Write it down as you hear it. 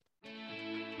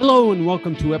Hello and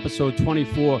welcome to episode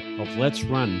 24 of Let's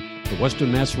Run, the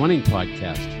Western Mass Running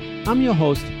Podcast. I'm your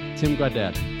host, Tim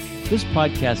Gaudette. This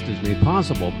podcast is made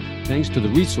possible thanks to the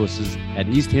resources at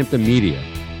East Hampton Media.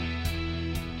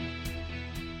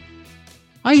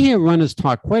 I hear runners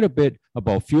talk quite a bit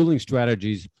about fueling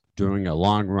strategies during a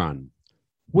long run.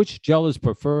 Which gel is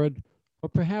preferred, or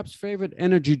perhaps favorite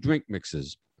energy drink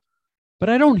mixes. But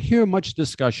I don't hear much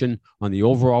discussion on the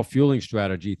overall fueling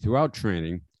strategy throughout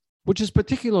training, which is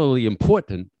particularly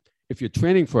important if you're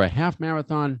training for a half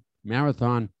marathon,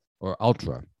 marathon, or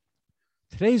ultra.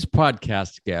 Today's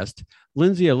podcast guest,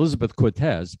 Lindsay Elizabeth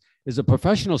Cortez, is a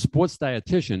professional sports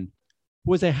dietitian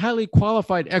who is a highly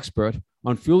qualified expert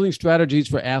on fueling strategies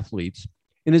for athletes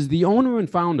and is the owner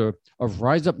and founder of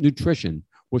Rise Up Nutrition,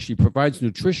 where she provides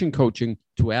nutrition coaching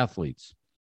to athletes.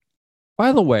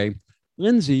 By the way,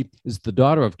 Lindsay is the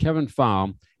daughter of Kevin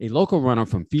Pfau, a local runner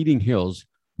from Feeding Hills,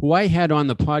 who I had on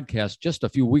the podcast just a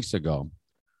few weeks ago.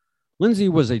 Lindsay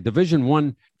was a Division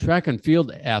I track and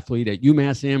field athlete at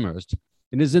UMass Amherst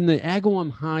and is in the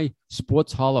Agawam High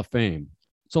Sports Hall of Fame.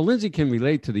 So Lindsay can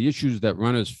relate to the issues that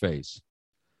runners face.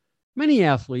 Many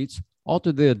athletes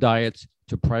alter their diets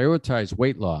to prioritize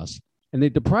weight loss, and they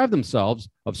deprive themselves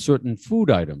of certain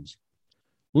food items.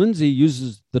 Lindsay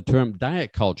uses the term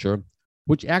diet culture,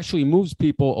 which actually moves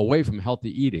people away from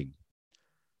healthy eating.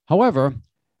 However,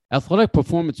 athletic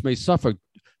performance may suffer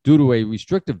due to a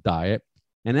restrictive diet,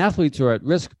 and athletes are at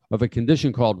risk of a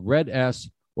condition called RED-S,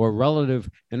 or relative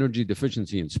energy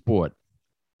deficiency in sport.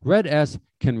 RED-S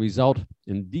can result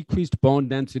in decreased bone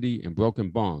density and broken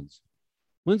bones.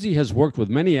 Lindsay has worked with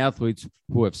many athletes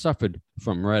who have suffered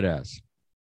from RED-S.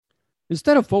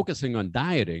 Instead of focusing on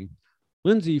dieting,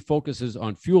 Lindsay focuses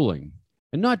on fueling,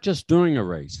 and not just during a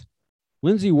race.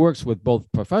 Lindsay works with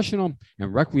both professional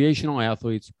and recreational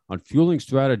athletes on fueling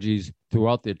strategies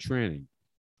throughout their training.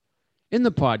 In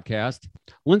the podcast,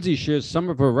 Lindsay shares some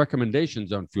of her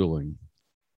recommendations on fueling.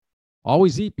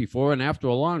 Always eat before and after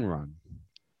a long run.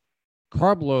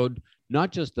 Carb load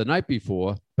not just the night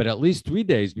before, but at least 3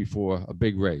 days before a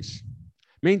big race.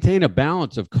 Maintain a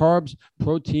balance of carbs,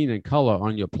 protein, and color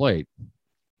on your plate.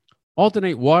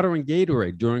 Alternate water and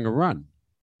Gatorade during a run.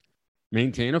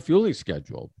 Maintain a fueling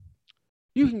schedule.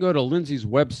 You can go to Lindsay's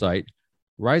website,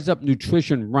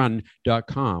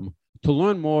 riseupnutritionrun.com, to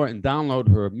learn more and download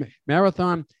her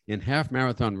marathon and half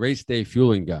marathon race day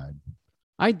fueling guide.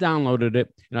 I downloaded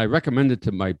it and I recommend it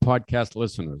to my podcast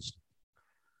listeners.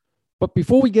 But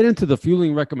before we get into the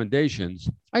fueling recommendations,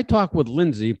 I talked with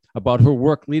Lindsay about her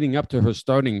work leading up to her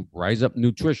starting Rise Up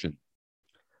Nutrition.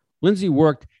 Lindsay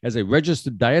worked as a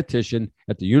registered dietitian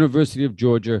at the University of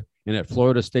Georgia and at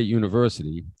Florida State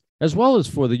University, as well as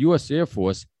for the U.S. Air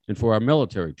Force and for our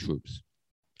military troops.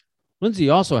 Lindsay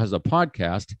also has a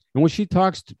podcast in which she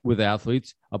talks with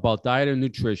athletes about diet and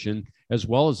nutrition, as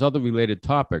well as other related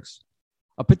topics.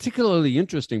 A particularly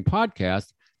interesting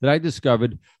podcast that I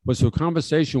discovered was her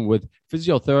conversation with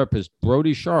physiotherapist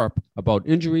Brody Sharp about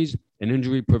injuries and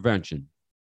injury prevention.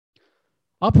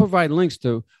 I'll provide links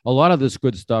to a lot of this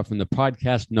good stuff in the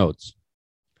podcast notes.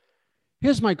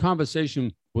 Here's my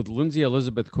conversation with Lindsay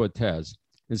Elizabeth Cortez,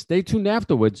 and stay tuned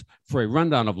afterwards for a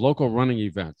rundown of local running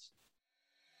events.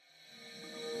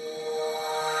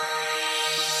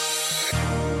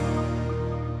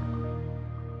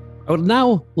 I would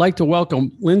now like to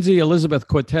welcome Lindsay Elizabeth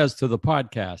Cortez to the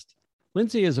podcast.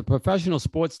 Lindsay is a professional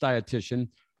sports dietitian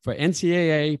for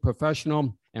NCAA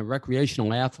professional and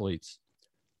recreational athletes.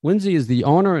 Lindsay is the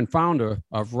owner and founder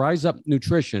of Rise Up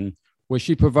Nutrition, where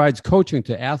she provides coaching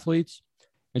to athletes,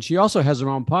 and she also has her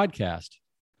own podcast.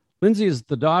 Lindsay is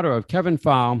the daughter of Kevin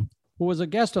Pfau, who was a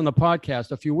guest on the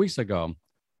podcast a few weeks ago.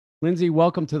 Lindsay,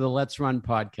 welcome to the Let's Run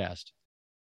podcast.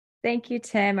 Thank you,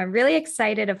 Tim. I'm really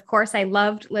excited. Of course, I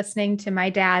loved listening to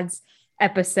my dad's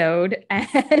episode.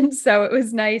 And so it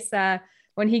was nice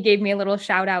when he gave me a little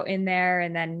shout out in there,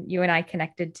 and then you and I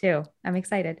connected too. I'm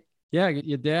excited. Yeah,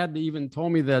 your dad even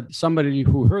told me that somebody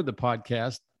who heard the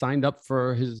podcast signed up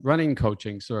for his running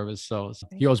coaching service. So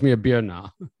he owes me a beer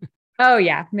now. Oh,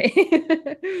 yeah.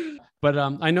 But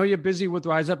I know you're busy with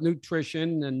Rise Up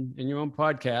Nutrition and your own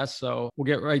podcast, so we'll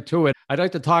get right to it. I'd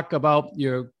like to talk about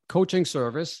your coaching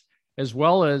service, as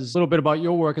well as a little bit about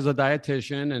your work as a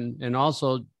dietitian, and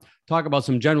also talk about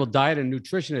some general diet and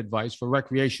nutrition advice for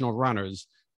recreational runners.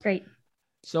 Great.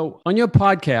 So on your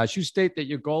podcast, you state that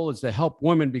your goal is to help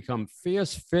women become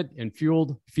fierce, fit, and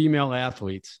fueled female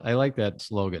athletes. I like that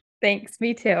slogan. Thanks.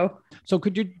 Me too. So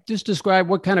could you just describe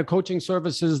what kind of coaching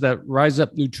services that Rise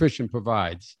Up Nutrition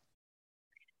provides?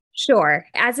 Sure.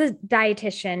 As a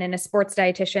dietitian and a sports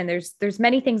dietitian, there's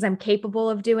many things I'm capable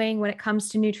of doing when it comes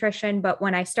to nutrition, but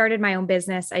when I started my own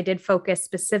business, I did focus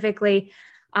specifically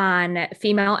on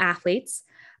female athletes.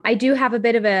 I do have a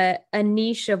bit of a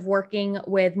niche of working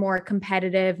with more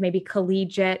competitive, maybe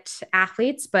collegiate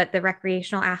athletes, but the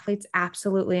recreational athletes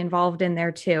absolutely involved in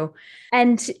there too.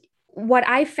 And what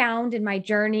I found in my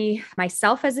journey,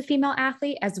 myself as a female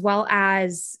athlete, as well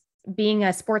as being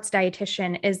a sports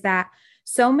dietitian, is that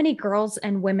so many girls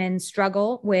and women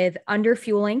struggle with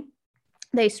underfueling.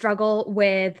 They struggle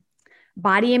with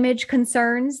body image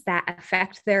concerns that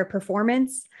affect their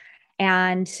performance.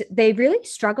 And they really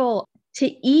struggle to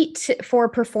eat for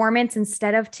performance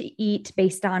instead of to eat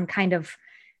based on kind of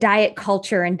diet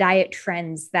culture and diet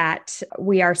trends that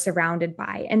we are surrounded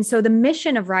by. And so the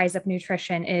mission of Rise Up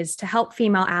Nutrition is to help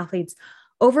female athletes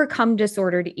overcome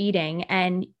disordered eating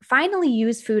and finally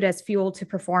use food as fuel to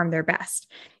perform their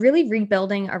best, really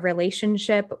rebuilding a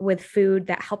relationship with food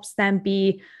that helps them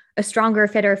be a stronger,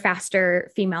 fitter,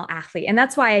 faster female athlete. And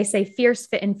that's why I say fierce,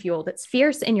 fit, and fueled. It's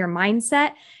fierce in your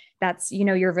mindset. That's,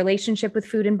 your relationship with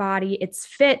food and body. It's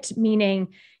fit,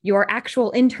 meaning your actual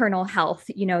internal health.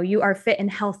 You are fit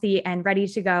and healthy and ready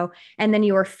to go. And then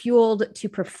you are fueled to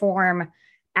perform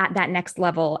at that next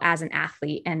level as an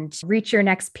athlete and reach your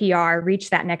next PR, reach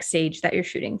that next stage that you're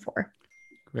shooting for.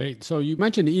 Great. So you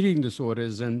mentioned eating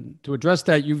disorders, and to address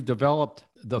that, you've developed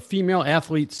the Female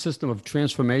Athlete System of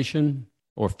Transformation,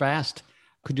 or FAST.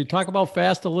 Could you talk about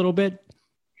FAST a little bit?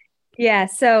 Yeah,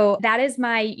 so that is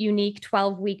my unique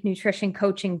 12-week nutrition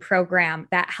coaching program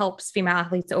that helps female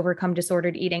athletes overcome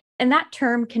disordered eating. And that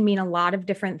term can mean a lot of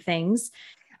different things.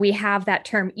 We have that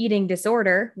term eating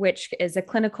disorder, which is a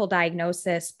clinical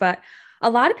diagnosis, but a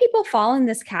lot of people fall in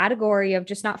this category of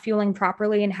just not fueling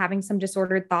properly and having some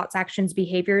disordered thoughts, actions,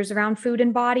 behaviors around food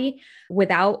and body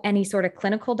without any sort of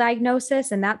clinical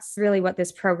diagnosis. And that's really what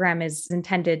this program is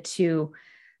intended to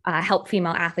help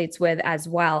female athletes with as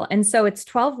well. And so it's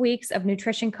 12 weeks of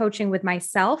nutrition coaching with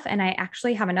myself. And I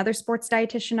actually have another sports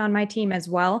dietitian on my team as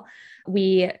well.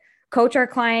 We coach our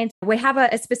clients. We have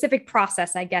a specific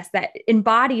process, I guess, that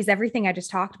embodies everything I just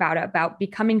talked about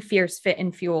becoming fierce, fit,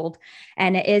 and fueled.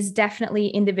 And it is definitely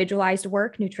individualized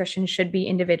work. Nutrition should be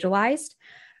individualized.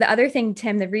 The other thing,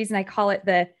 Tim, the reason I call it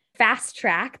the fast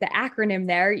track, the acronym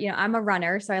there, I'm a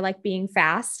runner, so I like being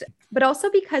fast, but also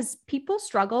because people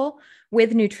struggle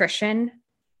with nutrition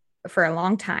for a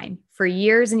long time, for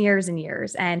years and years and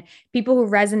years. And people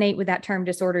who resonate with that term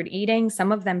disordered eating,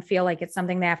 some of them feel like it's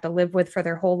something they have to live with for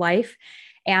their whole life.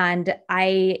 And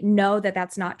I know that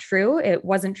that's not true. It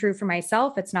wasn't true for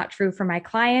myself. It's not true for my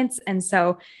clients. And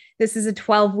so this is a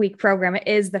 12-week program. It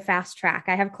is the fast track.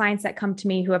 I have clients that come to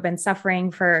me who have been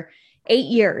suffering for 8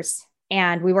 years,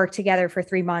 and we work together for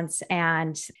 3 months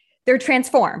and they're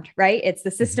transformed, right? It's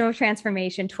the system of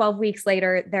transformation. 12 weeks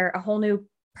later, they're a whole new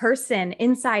person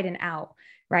inside and out,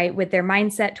 right? With their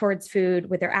mindset towards food,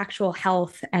 with their actual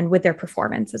health, and with their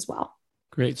performance as well.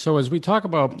 Great. So as we talk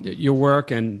about your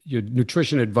work and your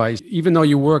nutrition advice, even though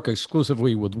you work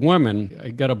exclusively with women, I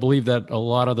got to believe that a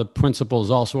lot of the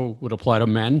principles also would apply to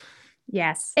men.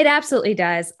 Yes, it absolutely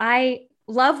does. I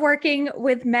love working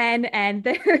with men, and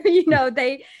they're,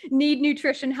 they need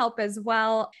nutrition help as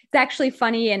well. It's actually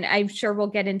funny, and I'm sure we'll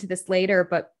get into this later,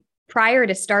 but prior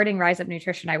to starting Rise Up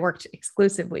Nutrition, I worked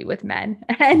exclusively with men.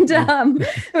 And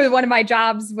one of my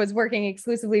jobs was working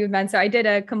exclusively with men. So I did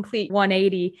a complete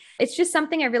 180. It's just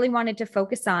something I really wanted to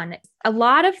focus on. A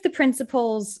lot of the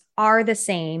principles are the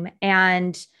same.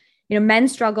 And, men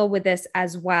struggle with this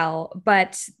as well.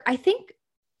 But I think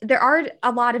there are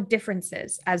a lot of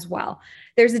differences as well.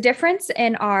 There's a difference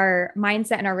in our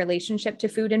mindset and our relationship to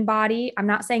food and body. I'm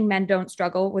not saying men don't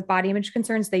struggle with body image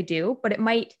concerns. They do, but it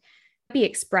might be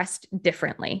expressed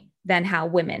differently than how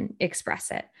women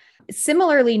express it.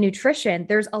 Similarly, nutrition,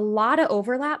 there's a lot of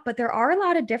overlap, but there are a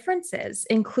lot of differences,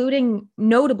 including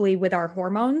notably with our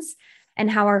hormones and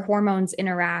how our hormones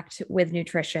interact with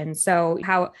nutrition. So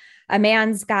how a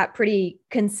man's got pretty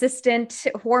consistent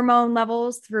hormone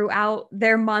levels throughout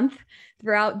their month,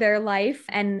 throughout their life,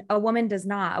 and a woman does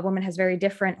not. A woman has very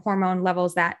different hormone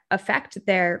levels that affect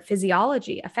their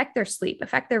physiology, affect their sleep,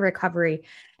 affect their recovery.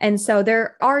 And so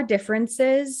there are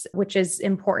differences, which is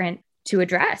important to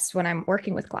address when I'm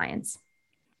working with clients.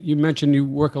 You mentioned you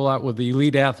work a lot with the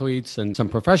elite athletes and some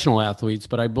professional athletes,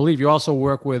 but I believe you also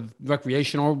work with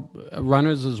recreational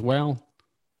runners as well.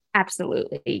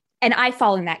 Absolutely. And I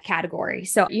fall in that category.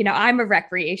 So, I'm a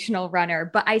recreational runner,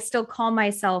 but I still call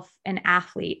myself an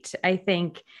athlete. I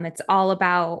think it's all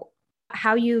about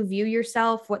how you view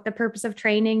yourself, what the purpose of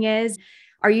training is.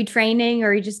 are you training or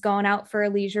are you just going out for a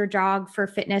leisure jog for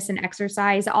fitness and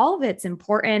exercise? All of it's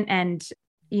important and,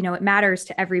 it matters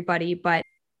to everybody. But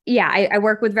yeah, I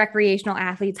work with recreational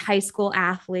athletes, high school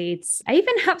athletes. I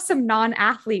even have some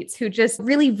non-athletes who just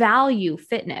really value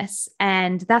fitness.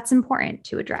 And that's important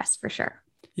to address for sure.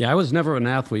 Yeah, I was never an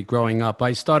athlete growing up.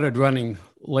 I started running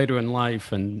later in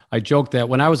life. And I joked that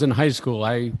when I was in high school,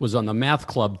 I was on the math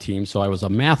club team. So I was a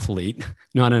mathlete,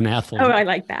 not an athlete. Oh, I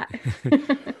like that.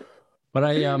 But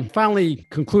I finally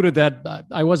concluded that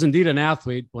I was indeed an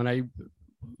athlete when I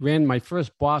ran my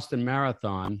first Boston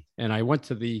Marathon. And I went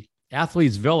to the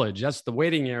Athletes Village. That's the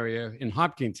waiting area in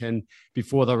Hopkinton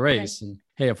before the race. And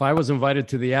hey, if I was invited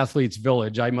to the Athletes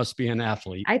Village, I must be an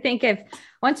athlete. I think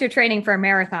once you're training for a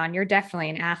marathon, you're definitely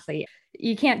an athlete.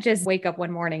 You can't just wake up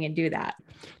one morning and do that.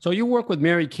 So you work with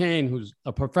Mary Cain, who's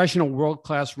a professional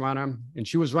world-class runner, and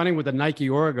she was running with the Nike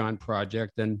Oregon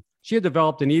Project. And she had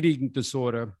developed an eating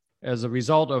disorder as a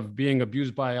result of being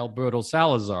abused by Alberto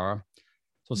Salazar.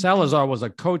 So Salazar was a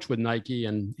coach with Nike,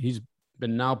 and he's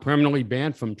been now permanently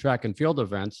banned from track and field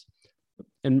events.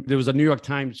 And there was a New York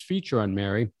Times feature on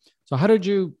Mary. So how did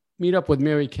you meet up with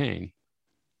Mary Cain?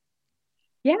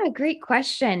 Yeah, great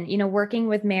question. Working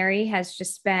with Mary has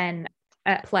just been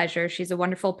a pleasure. She's a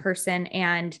wonderful person.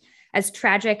 And as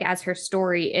tragic as her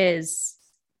story is,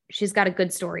 she's got a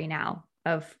good story now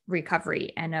of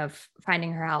recovery and of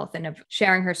finding her health and of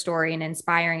sharing her story and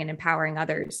inspiring and empowering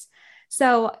others.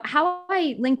 So how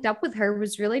I linked up with her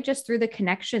was really just through the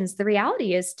connections. The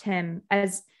reality is, Tim,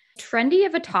 as trendy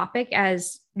of a topic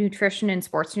as nutrition and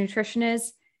sports nutrition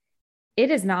is, it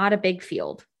is not a big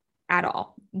field at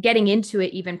all. Getting into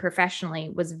it, even professionally,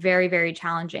 was very, very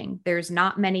challenging. There's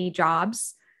not many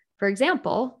jobs. For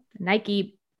example,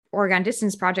 Nike Oregon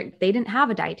Distance Project, they didn't have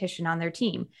a dietitian on their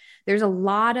team. There's a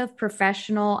lot of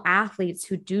professional athletes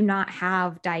who do not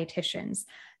have dietitians.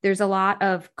 There's a lot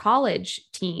of college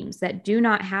teams that do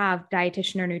not have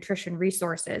dietitian or nutrition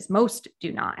resources. Most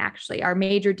do not, actually. Our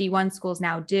major D1 schools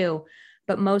now do,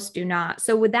 but most do not.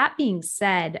 So with that being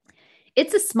said,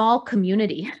 it's a small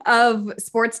community of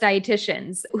sports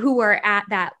dietitians who are at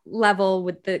that level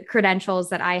with the credentials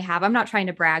that I have. I'm not trying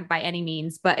to brag by any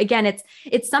means, but again,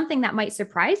 it's something that might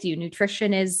surprise you.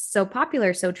 Nutrition is so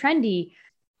popular, so trendy,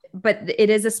 but it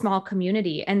is a small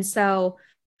community. And so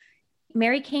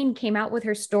Mary Cain came out with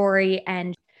her story,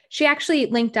 and she actually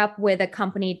linked up with a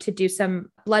company to do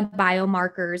some blood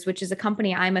biomarkers, which is a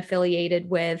company I'm affiliated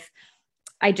with.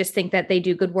 I just think that they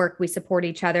do good work. We support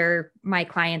each other. My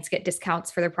clients get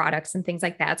discounts for their products and things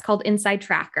like that. It's called Inside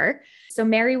Tracker. So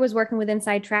Mary was working with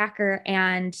Inside Tracker,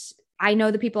 and I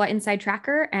know the people at Inside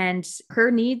Tracker, and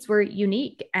her needs were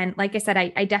unique. And like I said,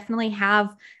 I definitely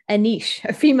have a niche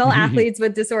of female athletes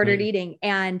with disordered eating.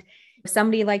 And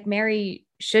somebody like Mary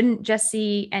shouldn't just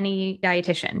see any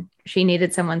dietitian. She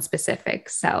needed someone specific.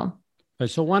 So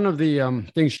one of the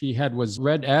things she had was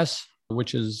RED-S,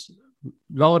 which is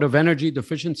relative energy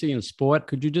deficiency in sport.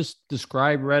 Could you just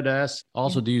describe RED-S?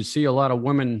 Also, do you see a lot of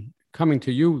women coming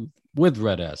to you with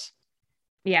RED-S?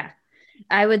 Yeah,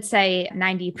 I would say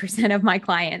 90% of my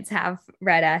clients have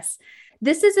RED-S.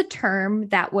 This is a term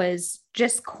that was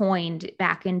just coined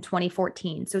back in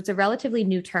 2014. So it's a relatively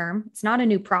new term. It's not a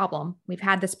new problem. We've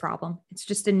had this problem. It's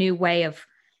just a new way of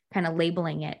kind of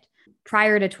labeling it.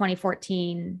 Prior to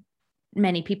 2014,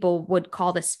 many people would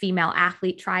call this female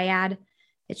athlete triad.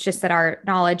 It's just that our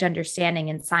knowledge, understanding,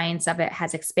 and science of it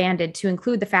has expanded to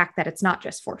include the fact that it's not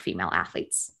just for female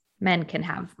athletes. Men can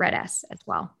have RED-S as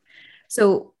well.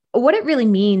 So what it really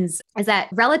means is that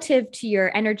relative to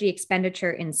your energy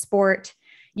expenditure in sport,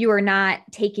 you are not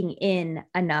taking in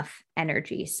enough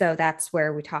energy. So that's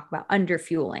where we talk about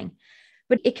underfueling.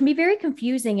 But it can be very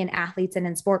confusing in athletes and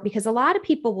in sport because a lot of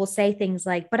people will say things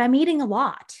like, but I'm eating a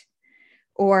lot.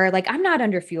 Or like, I'm not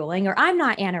underfueling, or I'm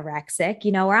not anorexic,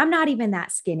 or I'm not even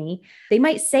that skinny. They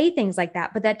might say things like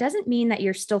that, but that doesn't mean that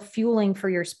you're still fueling for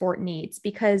your sport needs,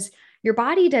 because your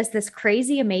body does this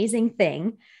crazy, amazing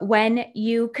thing. When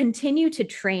you continue to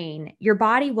train, your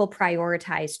body will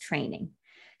prioritize training.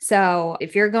 So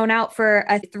if you're going out for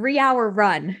a 3-hour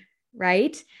run,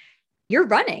 right, you're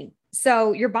running.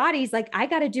 So your body's like, I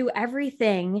got to do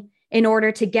everything in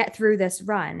order to get through this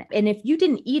run. And if you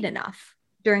didn't eat enough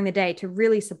during the day to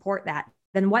really support that,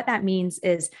 then what that means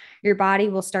is your body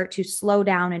will start to slow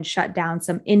down and shut down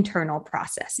some internal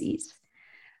processes.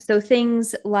 So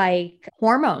things like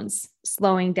hormones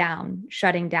slowing down,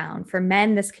 shutting down. For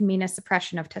men, this can mean a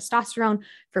suppression of testosterone.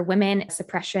 For women, a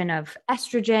suppression of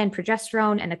estrogen,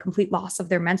 progesterone, and a complete loss of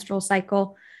their menstrual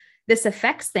cycle. This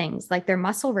affects things like their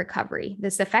muscle recovery.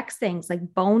 This affects things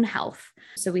like bone health.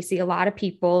 So we see a lot of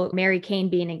people, Mary Cain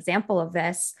being an example of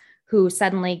this, who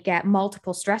suddenly get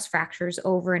multiple stress fractures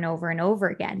over and over and over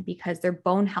again because their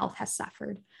bone health has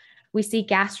suffered. We see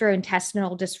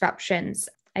gastrointestinal disruptions.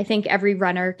 I think every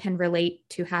runner can relate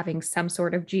to having some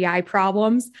sort of GI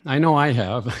problems. I know I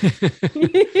have.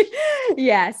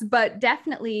 Yes, but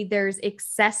definitely there's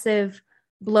excessive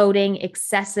bloating,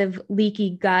 excessive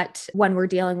leaky gut when we're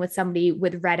dealing with somebody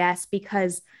with RED-S,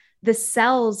 because the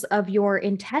cells of your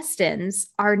intestines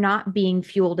are not being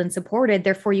fueled and supported.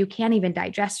 Therefore, you can't even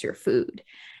digest your food.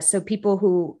 So people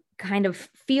who kind of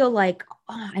feel like,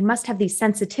 oh, I must have these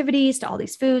sensitivities to all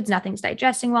these foods, nothing's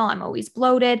digesting well, I'm always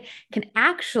bloated, can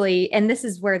actually, and this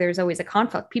is where there's always a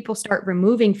conflict. People start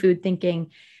removing food thinking,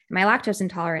 am I lactose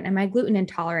intolerant? Am I gluten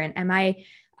intolerant? Am I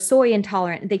soy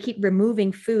intolerant? They keep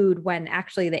removing food when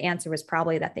actually the answer was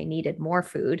probably that they needed more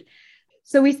food.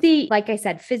 So we see, like I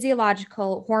said,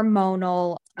 physiological,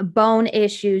 hormonal, bone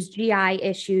issues, GI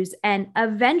issues, and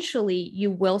eventually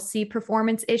you will see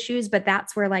performance issues. But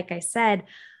that's where, like I said,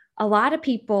 a lot of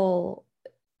people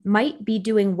might be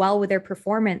doing well with their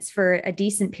performance for a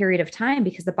decent period of time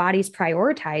because the body's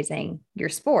prioritizing your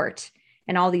sport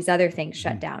and all these other things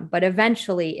shut down. But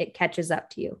eventually it catches up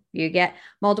to you. You get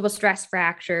multiple stress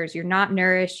fractures, you're not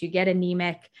nourished, you get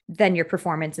anemic, then your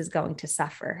performance is going to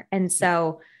suffer. And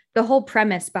so the whole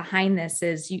premise behind this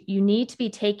is you need to be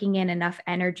taking in enough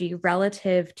energy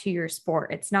relative to your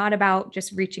sport. It's not about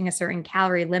just reaching a certain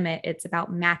calorie limit. It's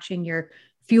about matching your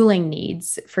fueling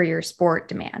needs for your sport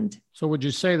demand. So would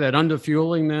you say that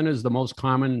underfueling then is the most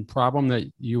common problem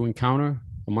that you encounter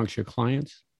amongst your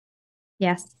clients?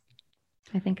 Yes,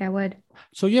 I think I would.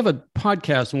 So you have a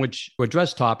podcast in which you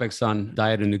address topics on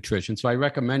diet and nutrition. So I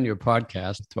recommend your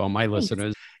podcast to all my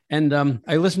listeners. And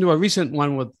I listened to a recent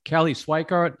one with Callie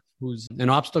Swikart, who's an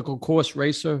obstacle course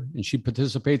racer, and she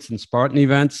participates in Spartan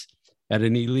events at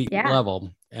an elite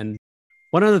level. And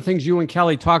one of the things you and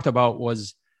Callie talked about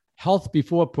was health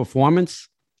before performance.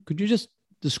 Could you just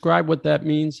describe what that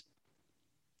means?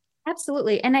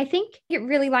 Absolutely. And I think it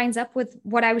really lines up with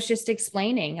what I was just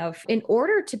explaining of, in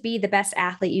order to be the best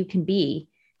athlete you can be,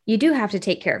 you do have to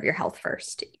take care of your health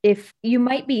first. If you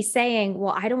might be saying,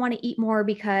 well, I don't want to eat more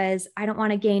because I don't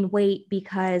want to gain weight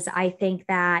because I think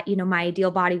that, my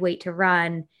ideal body weight to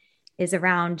run is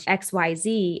around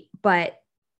XYZ. But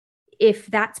if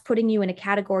that's putting you in a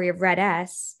category of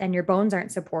RED-S and your bones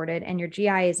aren't supported and your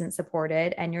GI isn't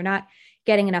supported and you're not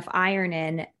getting enough iron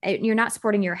in, you're not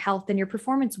supporting your health, then your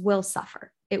performance will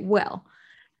suffer. It will.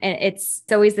 And it's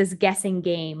always this guessing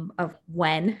game of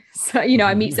when. So,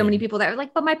 I meet so many people that are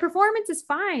like, but my performance is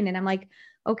fine. And I'm like,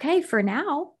 okay, for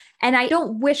now. And I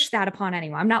don't wish that upon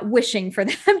anyone. I'm not wishing for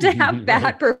them to have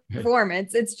bad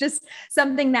performance. It's just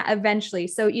something that eventually.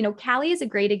 So, Callie is a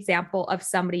great example of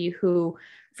somebody who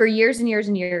for years and years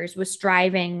and years was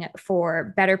striving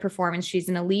for better performance. She's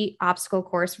an elite obstacle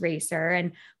course racer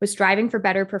and was striving for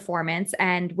better performance.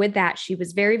 And with that, she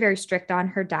was very, very strict on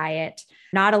her diet,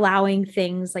 not allowing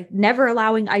things like never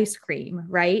allowing ice cream,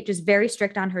 right? Just very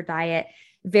strict on her diet,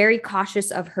 very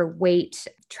cautious of her weight,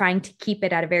 trying to keep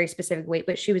it at a very specific weight.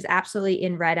 But she was absolutely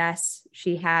in RED-S.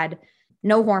 She had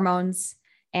no hormones,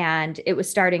 and it was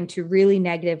starting to really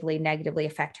negatively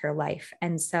affect her life.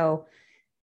 And so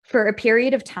for a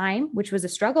period of time, which was a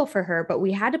struggle for her, but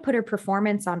we had to put her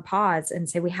performance on pause and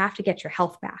say, we have to get your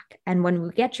health back. And when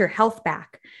we get your health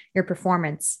back, your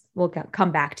performance will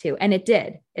come back too. And it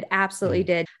did. It absolutely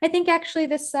did. I think actually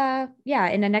this, in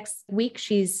the next week,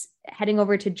 she's heading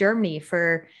over to Germany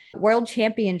for world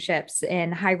championships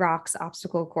in high rocks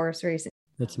obstacle course racing.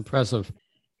 That's impressive.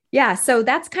 Yeah. So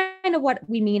that's kind of what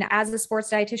we mean as a sports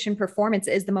dietitian. Performance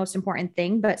is the most important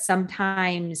thing, but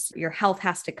sometimes your health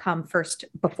has to come first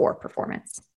before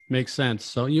performance. Makes sense.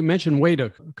 So you mentioned weight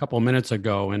a couple of minutes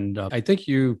ago, and I think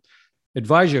you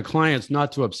advise your clients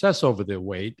not to obsess over their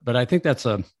weight, but I think that's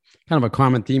a kind of a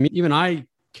common theme. Even I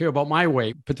care about my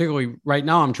weight, particularly right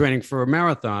now I'm training for a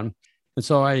marathon. And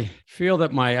so I feel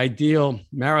that my ideal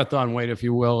marathon weight, if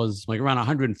you will, is like around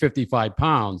 155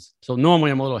 pounds. So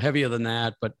normally I'm a little heavier than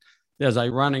that, but as I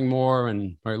running more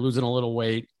and losing a little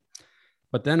weight.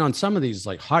 But then on some of these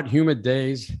like hot, humid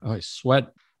days, I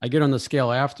sweat. I get on the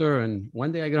scale after, and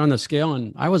one day I get on the scale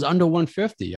and I was under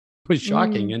 150. It was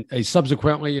shocking. And I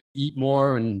subsequently eat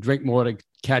more and drink more to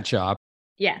catch up.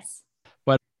 Yes.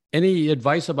 But any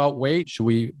advice about weight? Should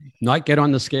we not get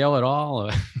on the scale at all?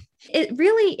 It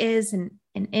really is an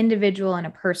individual and a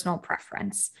personal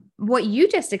preference. What you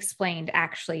just explained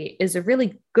actually is a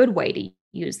really good way to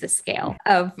use the scale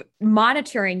of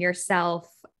monitoring yourself,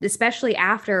 especially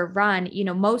after a run.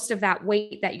 Most of that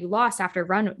weight that you lost after a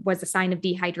run was a sign of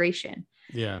dehydration.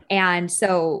 Yeah. And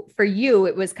so for you,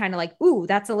 it was kind of like, ooh,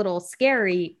 that's a little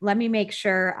scary. Let me make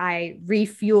sure I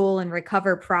refuel and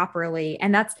recover properly.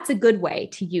 And that's a good way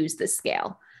to use the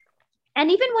scale. And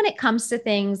even when it comes to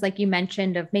things like you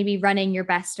mentioned of maybe running your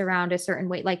best around a certain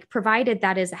weight, like provided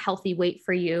that is a healthy weight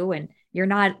for you and you're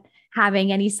not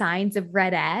having any signs of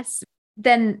red S,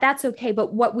 then that's okay.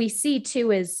 But what we see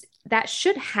too is that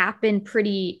should happen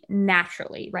pretty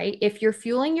naturally, right? If you're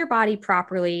fueling your body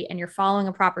properly and you're following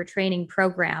a proper training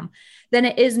program, then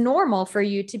it is normal for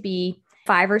you to be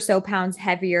 5 or so pounds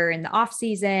heavier in the off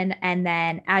season. And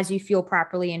then as you fuel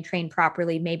properly and train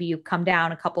properly, maybe you come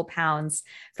down a couple pounds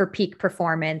for peak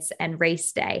performance and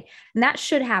race day. And that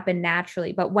should happen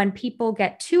naturally. But when people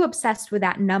get too obsessed with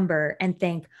that number and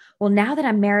think, well, now that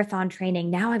I'm marathon training,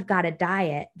 now I've got a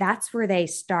diet, that's where they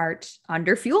start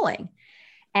under fueling.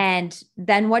 And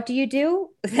then what do?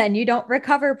 Then you don't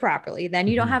recover properly. Then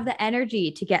you don't have the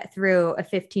energy to get through a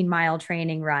 15-mile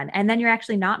training run. And then you're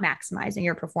actually not maximizing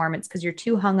your performance because you're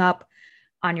too hung up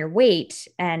on your weight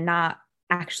and not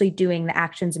actually doing the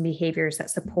actions and behaviors that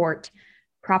support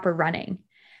proper running.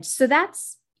 So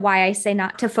that's why I say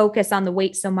not to focus on the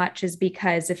weight so much, is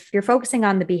because if you're focusing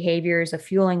on the behaviors of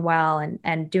fueling well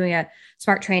and doing a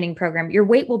smart training program, your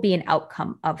weight will be an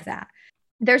outcome of that.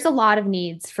 There's a lot of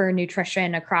needs for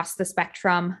nutrition across the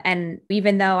spectrum. And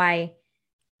even though I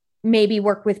maybe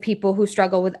work with people who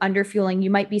struggle with underfueling,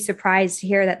 you might be surprised to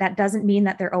hear that that doesn't mean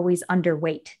that they're always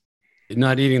underweight.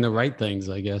 Not eating the right things,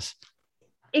 I guess.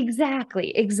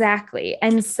 Exactly.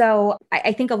 And so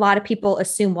I think a lot of people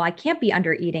assume, well, I can't be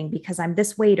under eating because I'm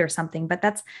this weight or something, but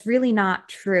that's really not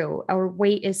true. Our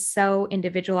weight is so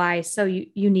individualized, so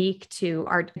unique to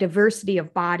our diversity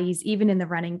of bodies, even in the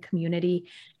running community.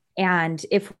 And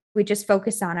if we just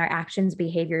focus on our actions,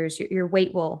 behaviors, your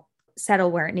weight will settle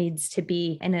where it needs to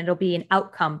be, and it'll be an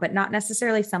outcome, but not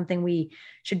necessarily something we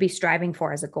should be striving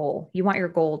for as a goal. You want your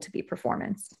goal to be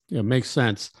performance. Yeah, makes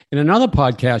sense. In another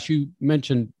podcast, you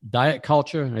mentioned diet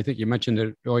culture. I think you mentioned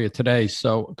it earlier today.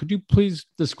 So could you please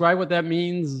describe what that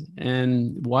means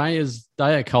and why is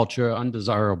diet culture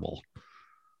undesirable?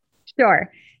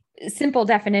 Sure. Simple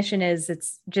definition is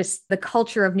it's just the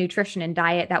culture of nutrition and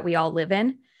diet that we all live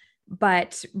in.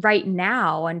 But right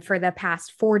now, and for the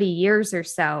past 40 years or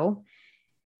so,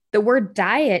 the word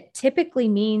diet typically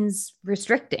means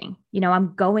restricting.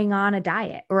 I'm going on a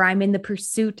diet or I'm in the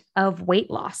pursuit of weight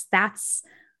loss. That's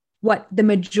what the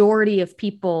majority of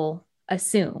people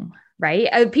assume,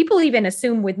 right? People even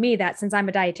assume with me that since I'm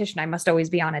a dietitian, I must always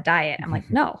be on a diet. I'm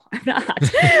like, no, I'm not.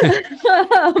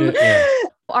 Yeah.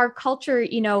 Our culture,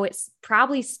 it's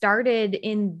probably started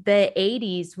in the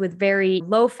 80s with very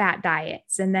low fat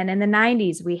diets. And then in the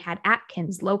 90s, we had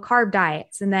Atkins, low carb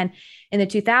diets. And then in the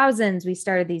 2000s, we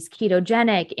started these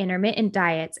ketogenic, intermittent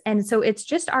diets. And so it's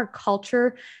just our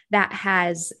culture that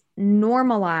has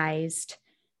normalized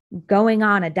going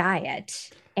on a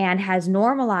diet and has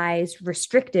normalized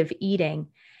restrictive eating.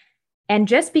 And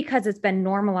just because it's been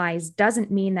normalized doesn't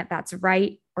mean that that's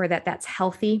right or that that's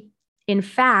healthy. In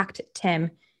fact,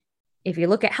 Tim, if you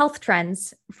look at health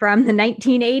trends from the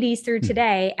 1980s through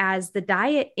today, as the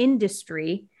diet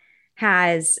industry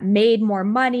has made more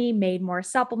money, made more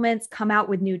supplements, come out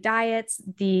with new diets,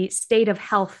 the state of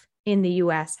health in the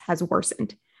US has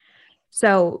worsened.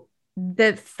 So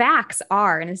the facts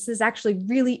are, and this is actually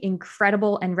really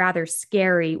incredible and rather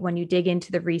scary when you dig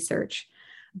into the research,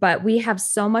 but we have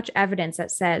so much evidence that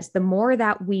says the more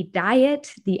that we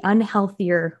diet, the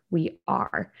unhealthier we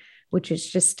are, which is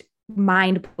just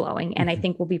mind-blowing. And I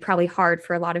think will be probably hard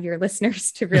for a lot of your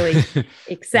listeners to really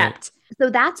accept. So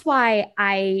that's why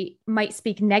I might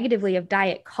speak negatively of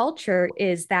diet culture,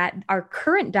 is that our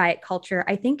current diet culture,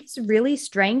 I think, is really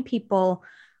straying people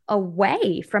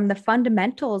away from the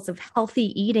fundamentals of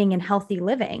healthy eating and healthy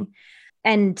living.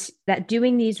 And that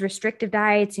doing these restrictive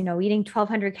diets, eating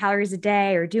 1,200 calories a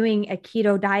day or doing a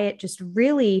keto diet just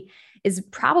really is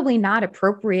probably not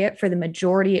appropriate for the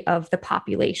majority of the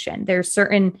population. There's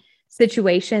certain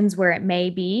situations where it may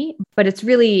be, but it's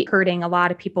really hurting a lot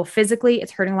of people physically.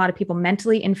 It's hurting a lot of people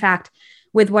mentally. In fact,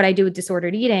 with what I do with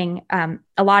disordered eating,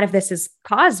 a lot of this is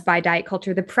caused by diet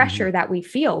culture, the pressure that we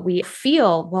feel. We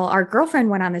feel, well, our girlfriend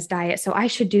went on this diet, so I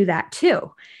should do that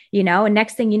too. And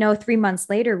next thing you know, 3 months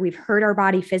later, we've hurt our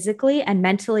body physically and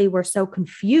mentally. We're so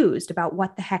confused about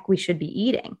what the heck we should be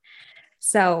eating.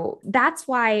 So that's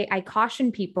why I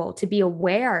caution people to be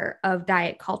aware of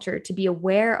diet culture, to be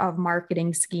aware of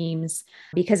marketing schemes,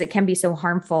 because it can be so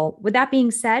harmful. With that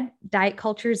being said, diet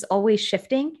culture is always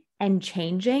shifting and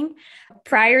changing.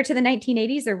 Prior to the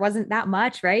 1980s, there wasn't that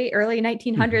much, right? Early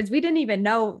 1900s, we didn't even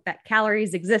know that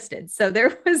calories existed. So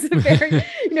there was a very,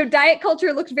 diet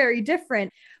culture looked very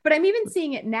different. But I'm even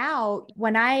seeing it now.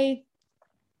 When I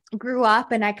grew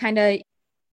up and I kind of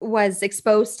was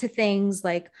exposed to things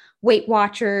like Weight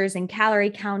Watchers and calorie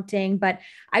counting, but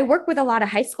I work with a lot of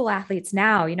high school athletes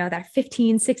now, that are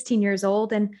 15, 16 years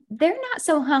old, and they're not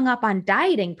so hung up on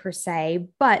dieting per se,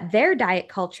 but their diet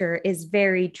culture is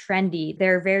very trendy.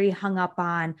 They're very hung up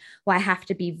on, well, I have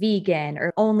to be vegan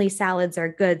or only salads are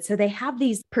good. So they have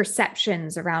these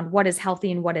perceptions around what is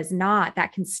healthy and what is not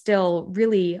that can still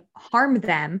really harm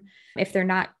them if they're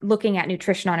not looking at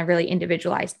nutrition on a really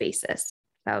individualized basis.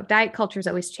 So diet culture is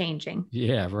always changing.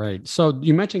 Yeah, right. So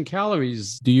you mentioned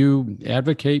calories. Do you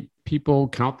advocate people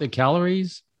count their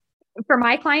calories? For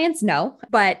my clients, no,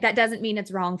 but that doesn't mean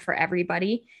it's wrong for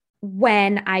everybody.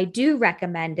 When I do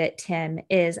recommend it, Tim,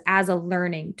 is as a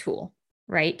learning tool,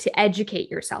 right? To educate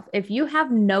yourself. If you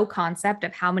have no concept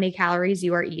of how many calories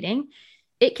you are eating,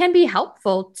 it can be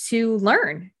helpful to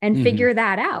learn and figure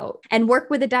that out and work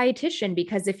with a dietitian,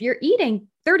 because if you're eating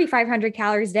 3,500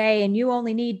 calories a day and you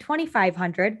only need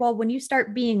 2,500, well, when you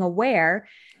start being aware,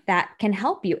 that can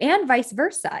help you, and vice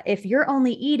versa. If you're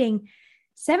only eating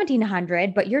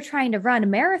 1,700, but you're trying to run a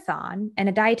marathon and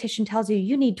a dietitian tells you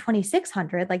you need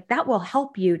 2,600, like that will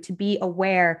help you to be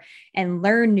aware and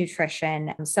learn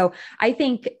nutrition. So I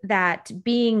think that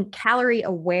being calorie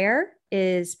aware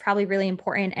is probably really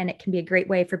important, and it can be a great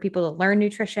way for people to learn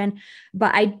nutrition.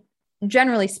 But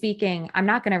generally speaking, I'm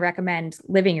not going to recommend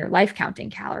living your life counting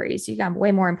calories. You got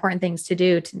way more important things to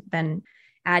do than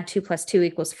add 2 + 2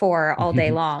 = 4 all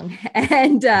day long.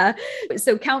 And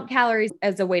so count calories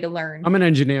as a way to learn. I'm an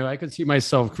engineer. I could see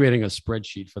myself creating a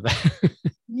spreadsheet for that.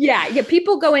 Yeah.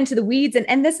 People go into the weeds.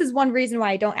 And this is one reason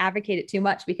why I don't advocate it too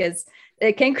much, because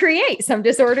it can create some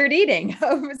disordered eating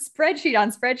of spreadsheet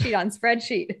on spreadsheet on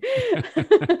spreadsheet.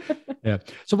 Yeah.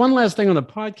 So one last thing on the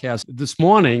podcast. This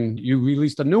morning, you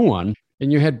released a new one,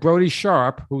 and you had Brody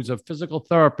Sharp, who's a physical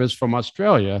therapist from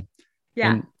Australia.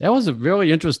 Yeah. And that was a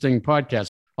really interesting podcast.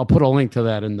 I'll put a link to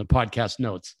that in the podcast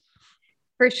notes.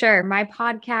 For sure. My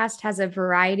podcast has a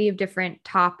variety of different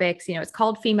topics. It's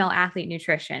called Female Athlete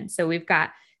Nutrition. So we've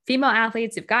got female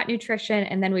athletes, we've got nutrition,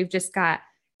 and then we've just got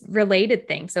related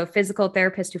things. So a physical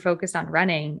therapist who focused on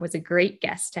running was a great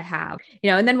guest to have,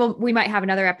 and then we might have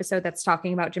another episode that's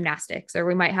talking about gymnastics, or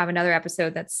we might have another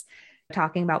episode that's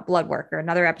talking about blood work, or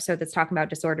another episode that's talking about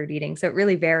disordered eating. So it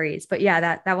really varies. But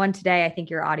yeah, that one today, I think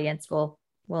your audience will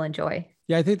enjoy.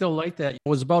 Yeah, I think they'll like that. It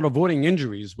was about avoiding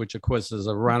injuries, which of course as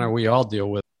a runner, we all deal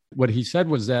with. What he said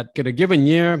was that in a given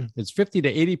year, it's 50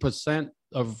 to 80%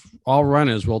 of all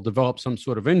runners will develop some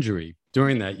sort of injury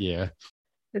during that year.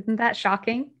 Isn't that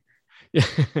shocking? Yeah,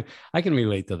 I can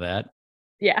relate to that.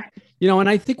 Yeah. And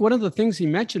I think one of the things he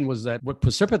mentioned was that what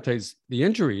precipitates the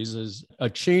injuries is a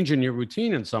change in your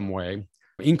routine in some way,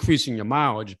 increasing your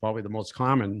mileage, probably the most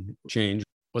common change.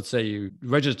 Let's say you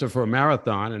register for a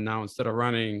marathon, and now instead of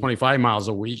running 25 miles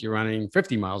a week, you're running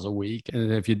 50 miles a week.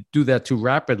 And if you do that too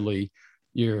rapidly,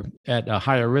 you're at a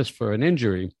higher risk for an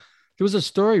injury. There was a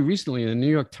story recently in the New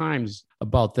York Times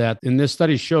about that. And this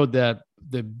study showed that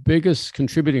the biggest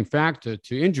contributing factor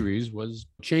to injuries was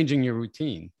changing your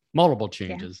routine, multiple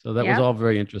changes. Yeah. So that was all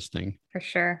very interesting. For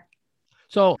sure.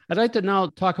 So I'd like to now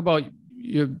talk about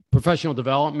your professional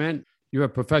development. You're a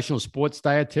professional sports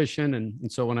dietitian.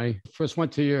 And so when I first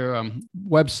went to your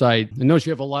website, I noticed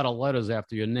you have a lot of letters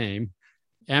after your name.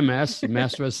 MS,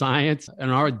 Master of Science, an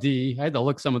RD. I had to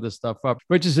look some of this stuff up.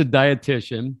 Registered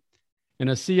dietitian, and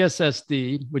a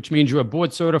CSSD, which means you're a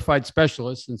board certified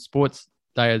specialist in sports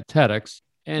dietetics.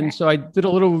 And so I did a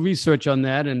little research on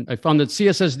that, and I found that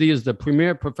CSSD is the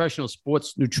premier professional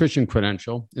sports nutrition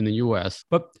credential in the U.S.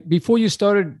 But before you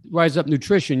started Rise Up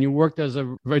Nutrition, you worked as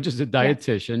a registered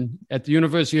dietitian at the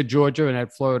University of Georgia and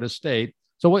at Florida State.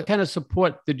 So what kind of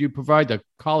support did you provide to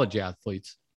college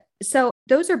athletes? So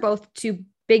those are both two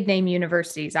big name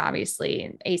universities,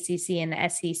 obviously, ACC and the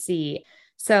SEC.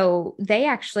 So they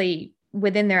actually,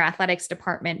 within their athletics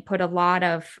department, put a lot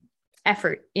of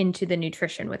effort into the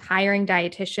nutrition with hiring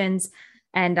dietitians.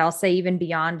 And I'll say even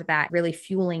beyond that, really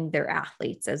fueling their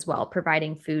athletes as well,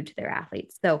 providing food to their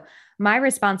athletes. So my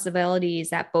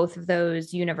responsibilities at both of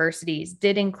those universities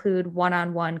did include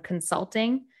one-on-one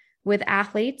consulting with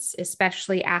athletes,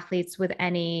 especially athletes with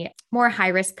any more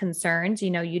high-risk concerns.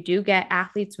 You do get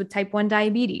athletes with type 1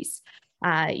 diabetes.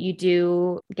 You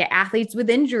do get athletes with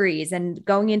injuries and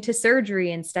going into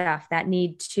surgery and stuff that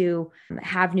need to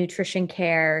have nutrition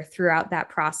care throughout that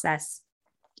process.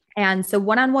 And so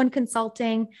one-on-one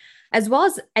consulting, as well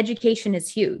as education is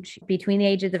huge between the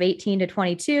ages of 18 to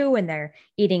 22, and they're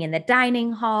eating in the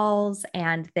dining halls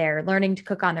and they're learning to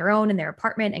cook on their own in their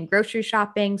apartment and grocery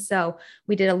shopping. So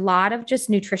we did a lot of just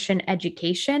nutrition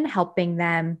education, helping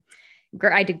them.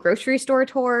 I did grocery store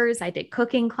tours. I did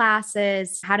cooking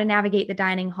classes, how to navigate the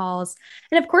dining halls,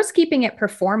 and of course, keeping it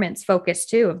performance focused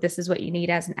too, if this is what you need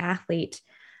as an athlete.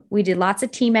 We did lots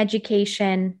of team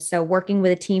education. So working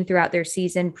with a team throughout their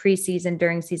season, preseason,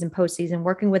 during season, postseason,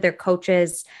 working with their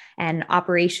coaches and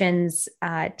operations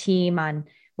team on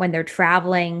when they're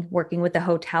traveling, working with the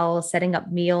hotel, setting up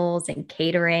meals and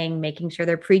catering, making sure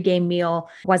their pregame meal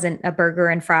wasn't a burger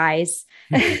and fries.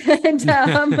 And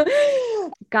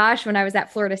gosh, when I was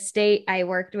at Florida State, I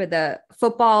worked with a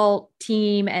football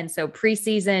team. And so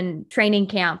preseason training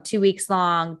camp, 2 weeks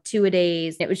long,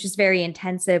 2-a-days. It was just very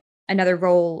intensive. Another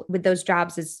role with those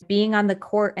jobs is being on the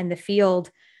court and the field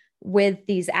with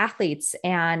these athletes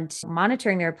and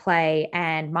monitoring their play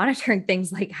and monitoring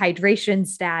things like hydration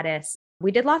status.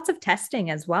 We did lots of testing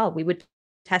as well. We would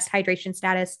test hydration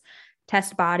status,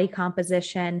 test body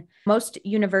composition. Most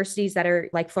universities that are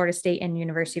like Florida State and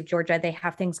University of Georgia, they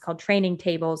have things called training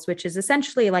tables, which is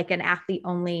essentially like an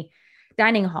athlete-only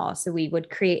dining hall. So we would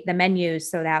create the menus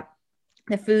so that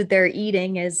the food they're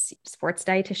eating is sports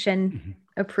dietitian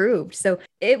approved. So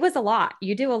it was a lot.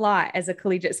 You do a lot as a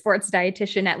collegiate sports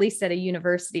dietitian, at least at a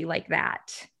university like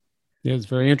that. Yeah, it's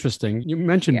very interesting. You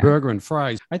mentioned burger and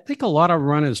fries. I think a lot of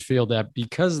runners feel that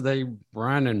because they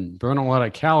run and burn a lot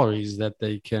of calories, that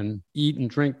they can eat and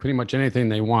drink pretty much anything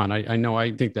they want. I know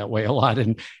I think that way a lot.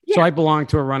 And so I belong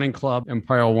to a running club,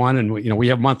 Empire One, and we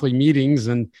have monthly meetings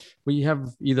and we have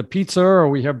either pizza or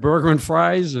we have burger and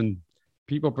fries, and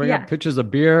people bring up pitchers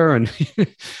of beer. And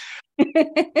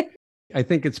I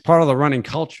think it's part of the running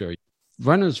culture.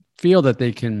 Runners feel that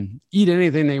they can eat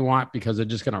anything they want because they're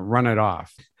just going to run it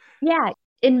off. Yeah,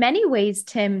 in many ways,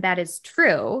 Tim, that is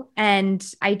true. And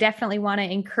I definitely want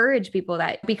to encourage people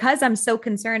that, because I'm so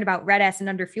concerned about red S and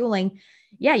underfueling,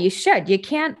 you should. You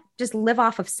can't just live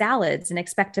off of salads and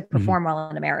expect to perform well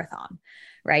in a marathon,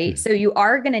 right? So you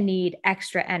are going to need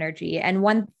extra energy. And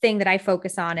one thing that I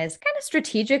focus on is kind of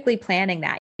strategically planning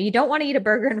that. You don't want to eat a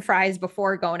burger and fries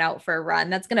before going out for a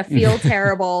run. That's going to feel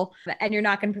terrible and you're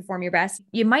not going to perform your best.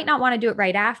 You might not want to do it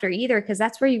right after either, because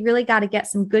that's where you really got to get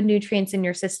some good nutrients in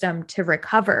your system to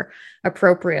recover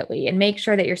appropriately and make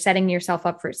sure that you're setting yourself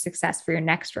up for success for your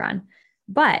next run.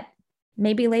 But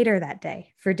maybe later that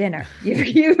day for dinner,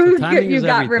 you've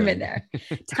got room in there.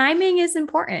 Timing is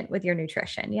important with your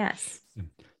nutrition. Yes.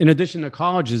 In addition to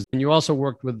colleges, and you also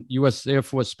worked with U.S. Air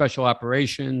Force Special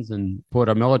Operations and support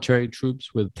our military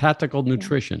troops with tactical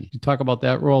nutrition. Can you talk about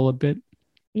that role a bit?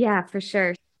 Yeah, for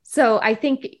sure. So I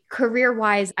think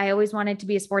career-wise, I always wanted to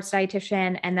be a sports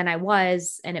dietitian, and then I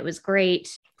was, and it was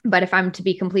great. But if I'm to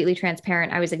be completely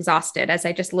transparent, I was exhausted as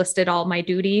I just listed all my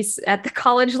duties at the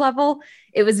college level.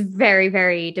 It was very,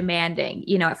 very demanding.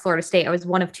 At Florida State, I was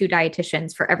one of 2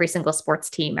 dietitians for every single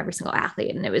sports team, every single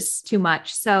athlete, and it was too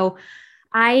much. So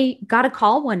I got a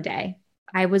call one day.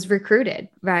 I was recruited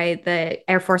by the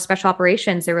Air Force Special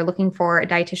Operations. They were looking for a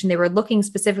dietitian. They were looking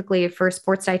specifically for a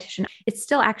sports dietitian. It's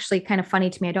still actually kind of funny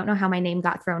to me. I don't know how my name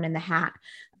got thrown in the hat,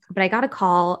 but I got a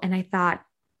call and I thought,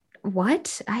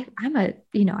 what?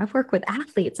 I've worked with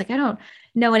athletes. Like, I don't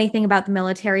know anything about the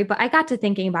military, but I got to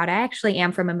thinking about it. I actually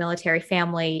am from a military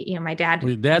family. My dad.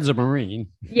 Well, your dad's a Marine.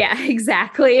 Yeah,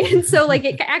 exactly. And so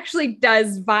it actually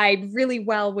does vibe really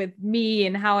well with me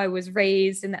and how I was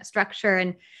raised in that structure.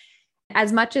 And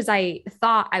as much as I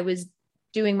thought I was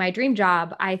doing my dream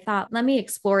job, I thought, let me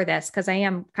explore this because I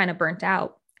am kind of burnt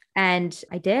out. And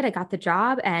I did. I got the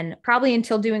job, and probably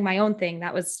until doing my own thing,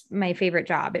 that was my favorite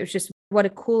job. It was just what a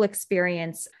cool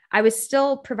experience. I was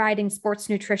still providing sports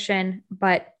nutrition,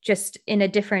 but just in a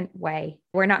different way.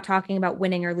 We're not talking about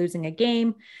winning or losing a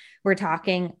game. We're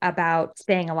talking about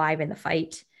staying alive in the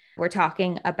fight. We're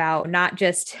talking about not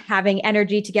just having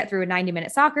energy to get through a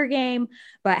 90-minute soccer game,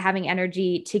 but having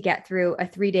energy to get through a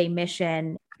 3-day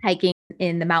mission hiking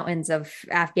in the mountains of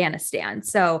Afghanistan.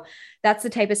 So that's the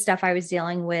type of stuff I was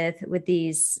dealing with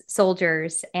these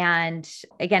soldiers. And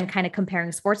again, kind of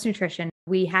comparing sports nutrition,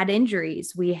 we had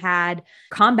injuries, we had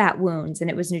combat wounds, and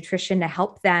it was nutrition to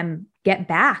help them get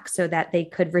back so that they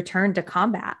could return to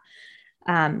combat.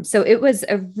 So it was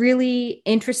a really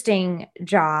interesting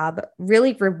job,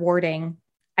 really rewarding.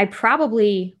 I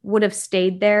probably would have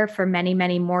stayed there for many,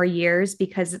 many more years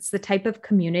because it's the type of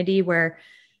community where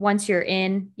once you're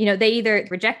in, they either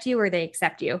reject you or they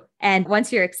accept you. And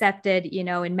once you're accepted,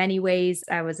 in many ways,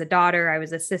 I was a daughter, I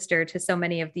was a sister to so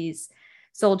many of these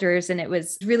soldiers, and it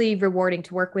was really rewarding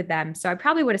to work with them. So I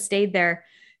probably would have stayed there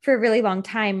for a really long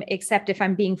time, except if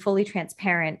I'm being fully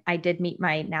transparent, I did meet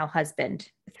my now husband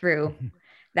through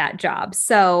that job.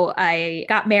 So I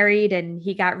got married and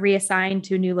he got reassigned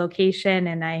to a new location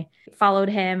and I followed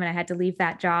him and I had to leave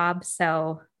that job.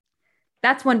 So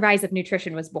that's when Rise Up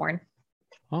Nutrition was born.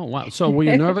 Oh, wow. So were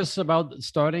you nervous about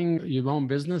starting your own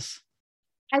business?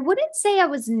 I wouldn't say I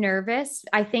was nervous.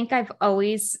 I think I've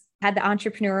always had the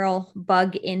entrepreneurial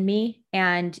bug in me.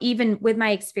 And even with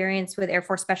my experience with Air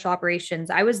Force Special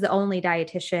Operations, I was the only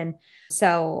dietitian.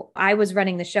 So I was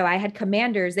running the show. I had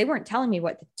commanders. They weren't telling me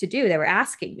what to do. They were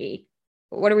asking me,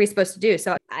 what are we supposed to do?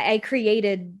 So I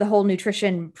created the whole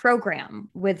nutrition program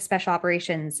with special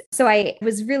operations. So I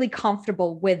was really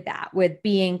comfortable with that, with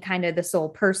being kind of the sole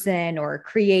person or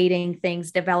creating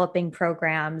things, developing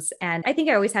programs. And I think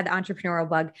I always had the entrepreneurial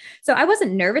bug. So I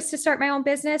wasn't nervous to start my own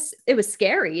business. It was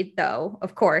scary though,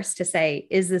 of course, to say,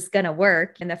 is this going to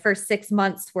work? And the first 6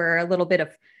 months were a little bit of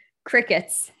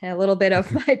crickets and a little bit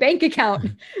of my bank account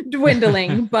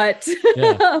dwindling, but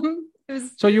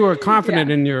so you were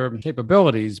confident in your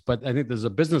capabilities, but I think there's a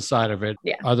business side of it.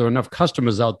 Yeah. Are there enough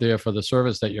customers out there for the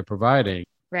service that you're providing?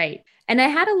 Right. And I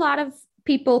had a lot of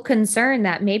people concerned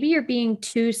that maybe you're being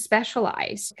too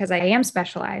specialized, because I am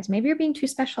specialized. Maybe you're being too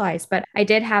specialized, but I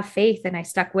did have faith and I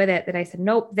stuck with it, that I said,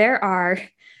 nope, there are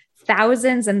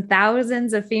thousands and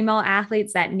thousands of female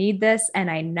athletes that need this. And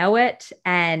I know it.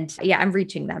 And yeah, I'm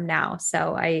reaching them now.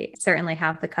 So I certainly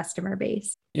have the customer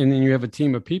base. And then you have a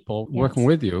team of people working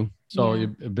with you. So your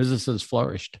business has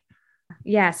flourished.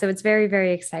 Yeah. So it's very,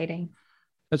 very exciting.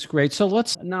 That's great. So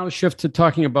let's now shift to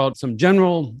talking about some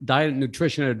general diet and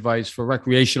nutrition advice for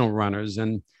recreational runners.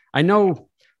 And I know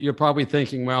you're probably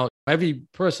thinking, well, every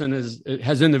person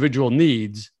has individual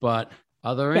needs, but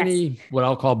are there any, what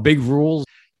I'll call big rules,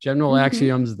 general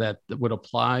axioms that would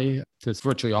apply to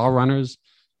virtually all runners?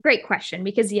 Great question,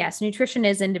 because yes, nutrition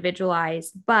is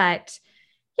individualized, but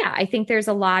yeah, I think there's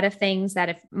a lot of things that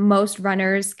if most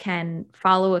runners can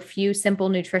follow a few simple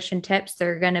nutrition tips,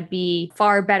 they're going to be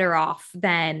far better off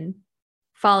than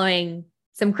following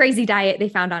some crazy diet they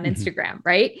found on Instagram,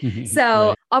 right?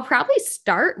 So I'll probably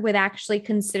start with actually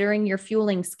considering your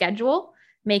fueling schedule,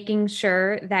 making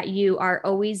sure that you are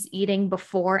always eating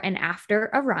before and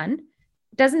after a run.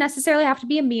 It doesn't necessarily have to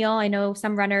be a meal. I know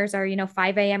some runners are,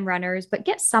 5 a.m. runners, but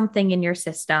get something in your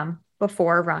system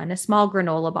before a run, a small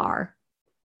granola bar.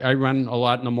 I run a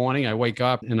lot in the morning. I wake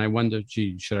up and I wonder,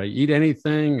 should I eat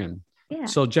anything? And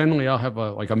so generally I'll have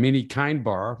a mini Kind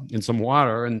bar and some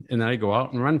water and then I go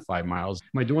out and run 5 miles.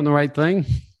 Am I doing the right thing?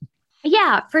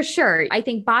 Yeah, for sure. I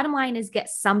think bottom line is get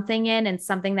something in and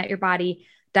something that your body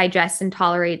digests and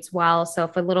tolerates well. So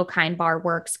if a little Kind bar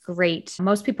works, great.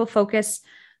 Most people focus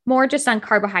more just on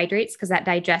carbohydrates because that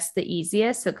digests the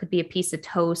easiest. So it could be a piece of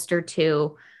toast or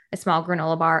two, a small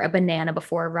granola bar, a banana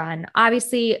before a run.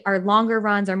 Obviously, our longer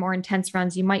runs, our more intense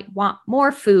runs, you might want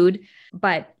more food,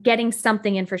 but getting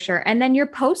something in for sure. And then your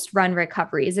post-run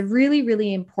recovery is a really,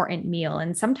 really important meal.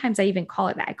 And sometimes I even call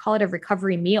it that. I call it a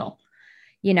recovery meal.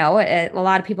 A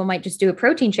lot of people might just do a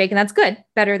protein shake and that's good,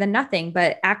 better than nothing.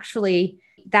 But actually,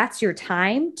 that's your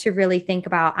time to really think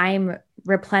about, I'm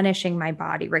replenishing my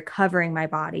body, recovering my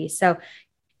body. So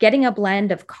getting a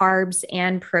blend of carbs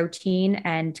and protein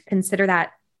and consider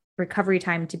that recovery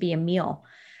time to be a meal.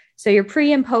 So your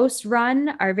pre and post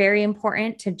run are very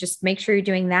important to just make sure you're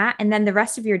doing that. And then the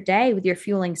rest of your day with your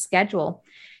fueling schedule,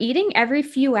 eating every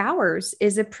few hours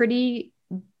is a pretty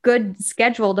good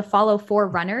schedule to follow for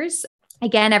runners.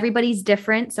 Again, everybody's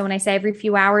different. So when I say every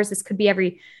few hours, this could be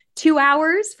every 2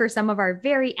 hours for some of our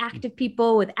very active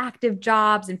people with active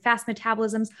jobs and fast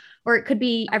metabolisms, or it could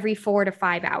be every 4 to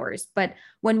 5 hours. But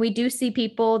when we do see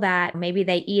people that maybe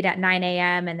they eat at 9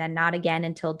 a.m. and then not again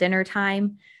until dinner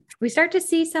time, we start to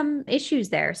see some issues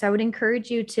there. So I would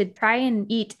encourage you to try and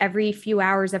eat every few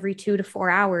hours, every 2 to 4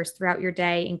 hours throughout your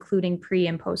day, including pre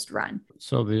and post run.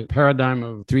 So the paradigm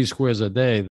of 3 squares a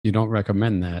day, you don't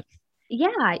recommend that?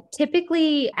 Yeah,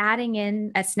 typically adding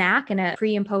in a snack and a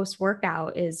pre and post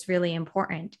workout is really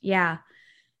important. Yeah.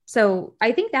 So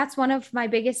I think that's one of my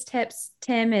biggest tips,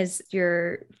 Tim, is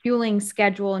your fueling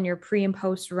schedule and your pre and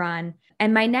post run.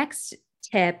 And my next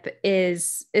tip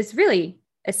is really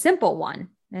a simple one.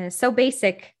 And it's so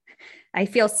basic. I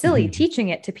feel silly teaching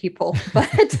it to people, but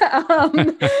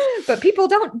people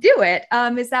don't do it.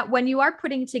 Is that when you are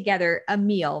putting together a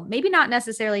meal, maybe not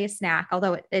necessarily a snack,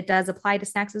 although it does apply to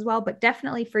snacks as well, but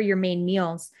definitely for your main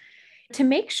meals, to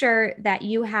make sure that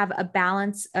you have a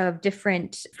balance of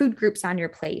different food groups on your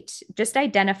plate, just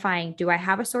identifying, do I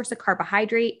have a source of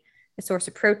carbohydrate, a source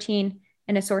of protein,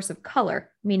 and a source of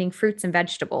color, meaning fruits and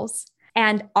vegetables?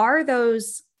 And are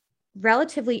those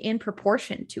relatively in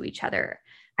proportion to each other?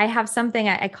 I have something,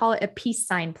 I call it a peace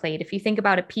sign plate. If you think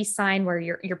about a peace sign where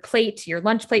your plate, your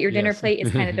lunch plate, your dinner plate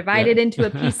is kind of divided into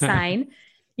a peace sign,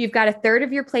 you've got a third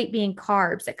of your plate being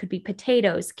carbs. That could be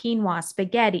potatoes, quinoa,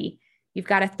 spaghetti. You've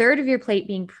got a third of your plate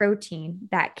being protein.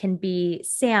 That can be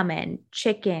salmon,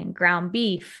 chicken, ground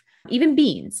beef, even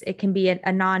beans. It can be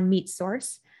a non-meat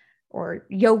source or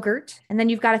yogurt. And then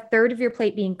you've got a third of your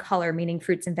plate being color, meaning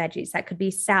fruits and veggies. That could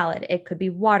be salad. It could be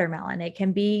watermelon. It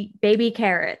can be baby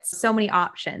carrots. So many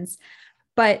options.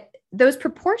 But those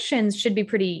proportions should be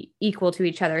pretty equal to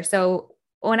each other. So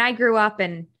when I grew up,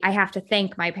 and I have to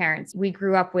thank my parents, we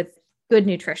grew up with good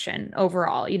nutrition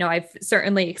overall. I've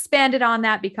certainly expanded on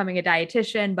that becoming a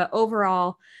dietitian, but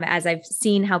overall, as I've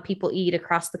seen how people eat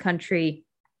across the country,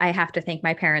 I have to thank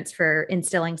my parents for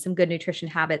instilling some good nutrition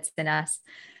habits in us.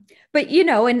 But,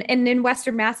 in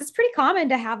Western Mass, it's pretty common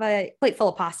to have a plate full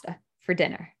of pasta for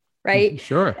dinner, right?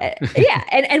 Sure. Yeah.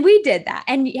 And we did that.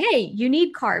 And hey, you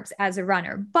need carbs as a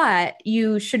runner, but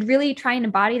you should really try and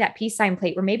embody that peace sign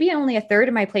plate where maybe only a third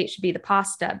of my plate should be the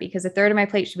pasta, because a third of my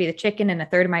plate should be the chicken and a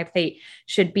third of my plate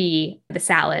should be the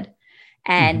salad.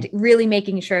 And really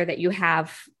making sure that you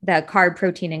have the carb,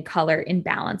 protein, and color in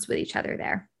balance with each other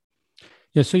there.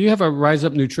 Yeah, so you have a Rise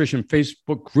Up Nutrition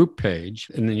Facebook group page,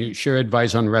 and then you share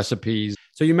advice on recipes.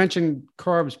 So you mentioned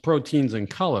carbs, proteins, and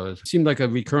colors. It seemed like a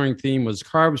recurring theme was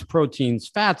carbs, proteins,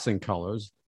 fats, and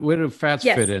colors. Where do fats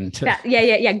fit into?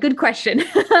 Yeah. Good question.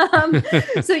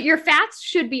 So your fats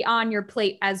should be on your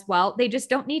plate as well. They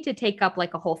just don't need to take up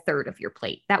like a whole third of your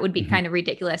plate. That would be kind of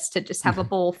ridiculous to just have a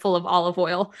bowl full of olive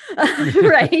oil,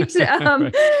 right?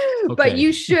 But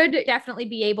you should definitely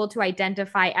be able to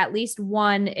identify at least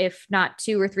one, if not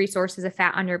two or three sources of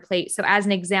fat on your plate. So as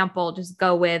an example, just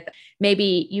go with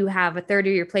maybe you have a third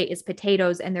of your plate is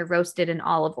potatoes and they're roasted in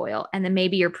olive oil. And then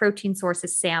maybe your protein source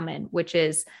is salmon, which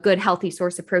is a good, healthy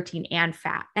source of protein and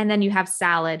fat. And then you have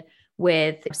salad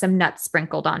with some nuts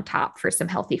sprinkled on top for some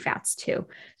healthy fats too.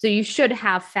 So you should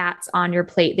have fats on your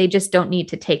plate. They just don't need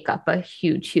to take up a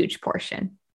huge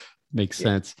portion. Makes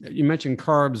sense. You mentioned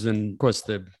carbs, and of course,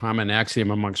 the common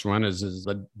axiom amongst runners is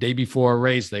the day before a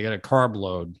race, they get a carb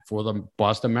load. For the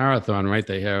Boston Marathon, right?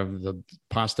 They have the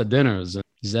pasta dinners.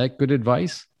 Is that good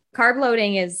advice? Carb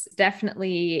loading is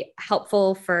definitely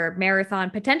helpful for marathon,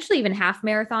 potentially even half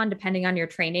marathon, depending on your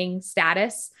training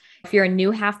status. If you're a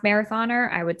new half marathoner,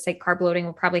 I would say carb loading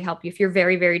will probably help you. If you're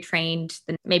very, very trained,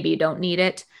 then maybe you don't need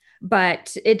it,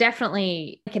 but it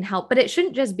definitely can help. But it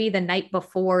shouldn't just be the night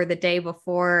before, the day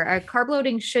before. Carb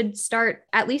loading should start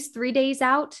at least 3 days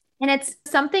out. And it's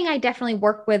something I definitely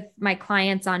work with my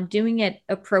clients on, doing it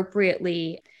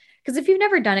appropriately. Because if you've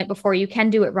never done it before, you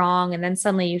can do it wrong. And then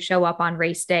suddenly you show up on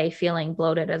race day feeling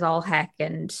bloated as all heck.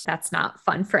 And that's not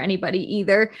fun for anybody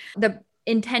either. The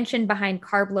intention behind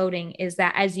carb loading is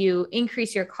that as you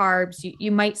increase your carbs,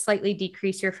 you might slightly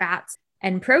decrease your fats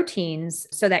and proteins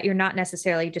so that you're not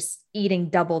necessarily just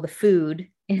eating double the food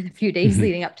in a few days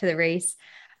leading up to the race.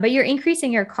 But you're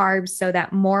increasing your carbs so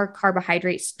that more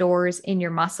carbohydrate stores in your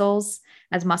muscles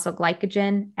as muscle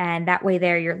glycogen. And that way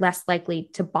there, you're less likely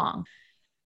to bong.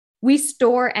 We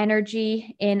store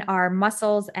energy in our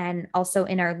muscles and also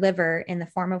in our liver in the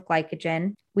form of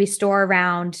glycogen. We store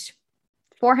around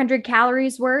 400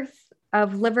 calories worth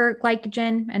of liver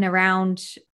glycogen and around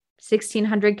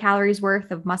 1,600 calories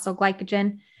worth of muscle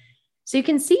glycogen. So you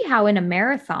can see how in a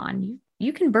marathon,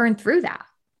 you can burn through that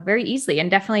very easily,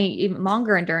 and definitely even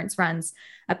longer endurance runs.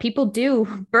 People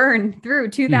do burn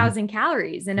through 2,000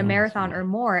 calories in a marathon or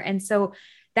more. And so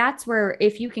that's where,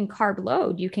 if you can carb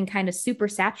load, you can kind of super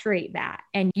saturate that,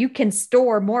 and you can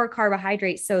store more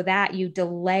carbohydrates so that you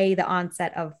delay the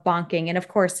onset of bonking. And of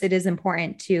course, it is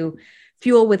important to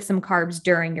fuel with some carbs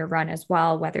during your run as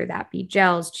well, whether that be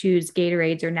gels, chews,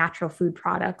 Gatorades, or natural food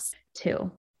products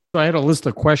too. So I had a list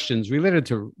of questions related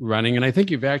to running, and I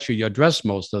think you've actually addressed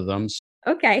most of them.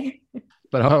 Okay.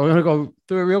 But I want to go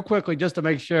through it real quickly just to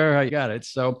make sure I got it.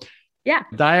 So yeah,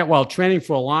 diet while training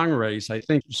for a long race. I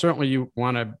think certainly you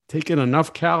want to take in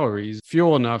enough calories,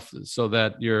 fuel enough so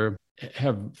that you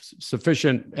have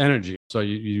sufficient energy. So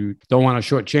you don't want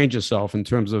to shortchange yourself in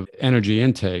terms of energy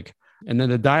intake. And then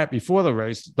the diet before the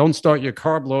race, don't start your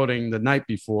carb loading the night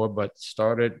before, but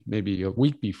start it maybe a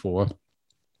week before.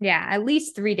 Yeah, at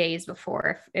least 3 days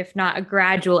before, if not a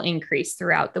gradual increase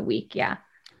throughout the week. Yeah.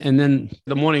 And then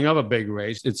the morning of a big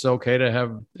race, it's okay to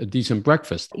have a decent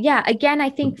breakfast. Yeah. Again,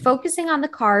 I think focusing on the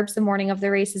carbs the morning of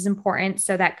the race is important.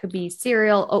 So that could be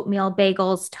cereal, oatmeal,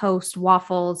 bagels, toast,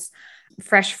 waffles,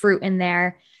 fresh fruit in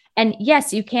there. And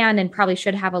yes, you can and probably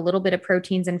should have a little bit of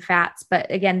proteins and fats.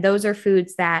 But again, those are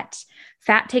foods that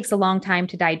fat takes a long time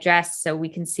to digest. So we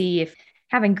can see if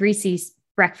having greasy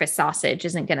breakfast sausage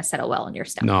isn't going to settle well in your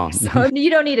stomach. No. So you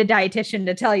don't need a dietitian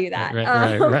to tell you that.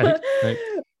 Right.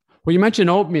 Well, you mentioned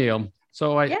oatmeal.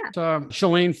 So I saw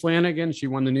Shalane Flanagan. She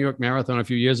won the New York Marathon a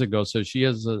few years ago. So she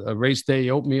has a race day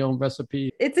oatmeal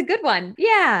recipe. It's a good one.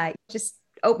 Yeah. Just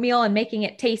oatmeal and making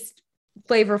it taste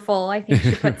flavorful. I think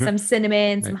she put some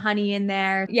cinnamon, some honey in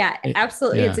there. Yeah,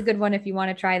 absolutely. It's a good one if you want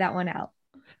to try that one out.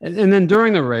 And then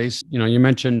during the race, you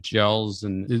mentioned gels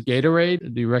and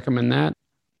Gatorade. Do you recommend that?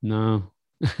 No.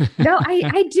 No,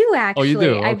 I do actually. Oh, you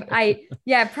do? Okay.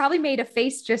 I probably made a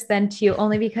face just then to you,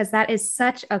 only because that is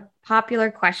such a popular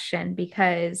question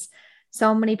because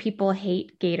so many people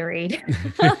hate Gatorade.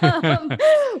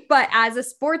 But as a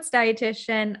sports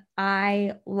dietitian,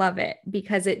 I love it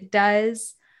because it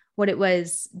does what it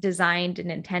was designed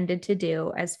and intended to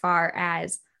do as far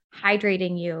as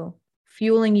hydrating you,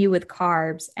 fueling you with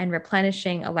carbs, and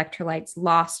replenishing electrolytes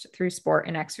lost through sport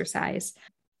and exercise.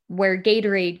 Where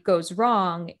Gatorade goes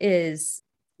wrong is,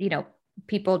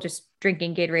 people just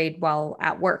drinking Gatorade while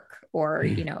at work or,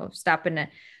 stopping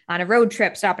on a road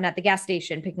trip, stopping at the gas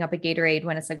station, picking up a Gatorade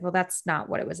when it's like, well, that's not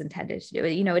what it was intended to do.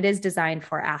 It is designed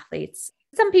for athletes.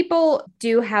 Some people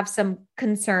do have some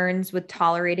concerns with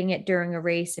tolerating it during a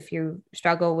race if you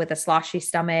struggle with a sloshy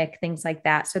stomach, things like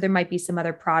that. So there might be some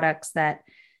other products that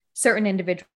certain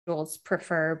individuals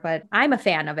prefer, but I'm a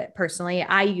fan of it personally.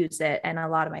 I use it and a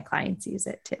lot of my clients use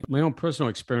it too. My own personal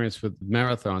experience with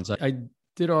marathons, I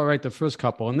did all right the first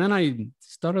couple, and then I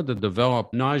started to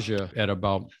develop nausea at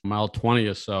about mile 20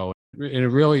 or so. And it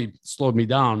really slowed me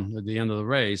down at the end of the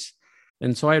race.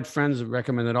 And so I had friends that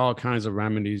recommended all kinds of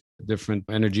remedies, different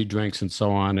energy drinks and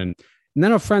so on. And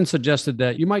then a friend suggested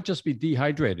that you might just be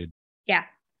dehydrated. Yeah.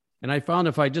 And I found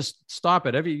if I just stop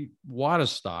at every water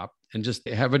stop and just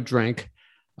have a drink,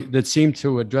 that seemed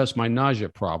to address my nausea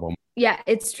problem. Yeah,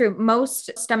 it's true.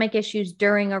 Most stomach issues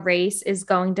during a race is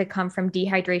going to come from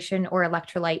dehydration or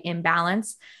electrolyte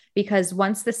imbalance, because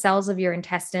once the cells of your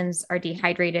intestines are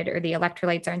dehydrated or the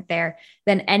electrolytes aren't there,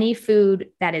 then any food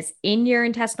that is in your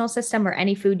intestinal system or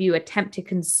any food you attempt to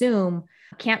consume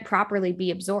can't properly be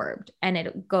absorbed, and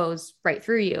it goes right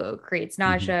through you. It creates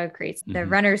nausea, creates the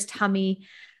runner's tummy.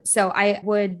 So I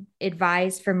would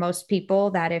advise for most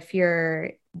people that if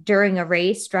you're during a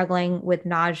race struggling with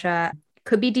nausea,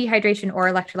 could be dehydration or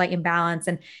electrolyte imbalance.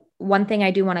 And one thing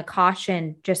I do want to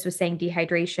caution just with saying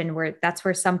dehydration, that's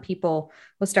where some people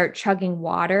will start chugging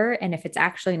water. And if it's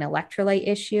actually an electrolyte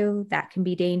issue, that can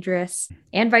be dangerous,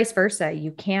 and vice versa.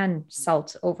 You can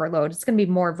salt overload. It's going to be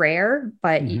more rare,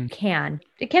 but it can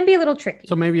be a little tricky.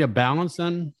 So maybe a balance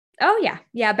then? Oh yeah.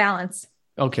 Yeah. Balance.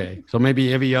 Okay. So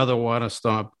maybe every other water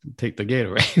stop, take the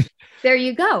Gatorade. There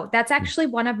you go. That's actually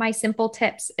one of my simple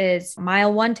tips is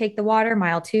mile 1, take the water,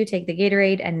 mile 2, take the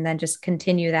Gatorade, and then just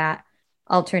continue that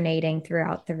alternating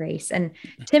throughout the race. And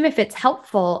Tim, if it's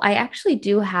helpful, I actually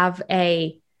do have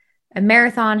a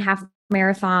marathon, half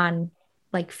marathon,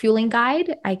 like fueling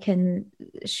guide. I can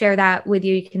share that with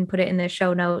you. You can put it in the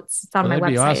show notes. It's on my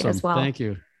website as well. Thank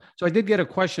you. So I did get a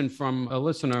question from a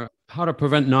listener, how to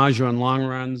prevent nausea on long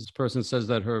runs. This person says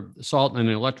that her salt and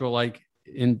electrolyte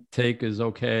intake is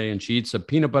okay, and she eats a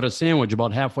peanut butter sandwich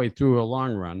about halfway through her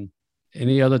long run.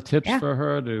 Any other tips for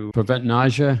her to prevent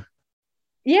nausea?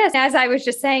 Yes, as I was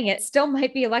just saying, it still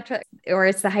might be electrolyte or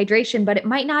it's the hydration, but it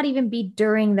might not even be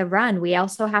during the run. We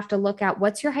also have to look at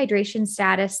what's your hydration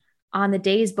status on the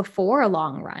days before a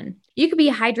long run. You could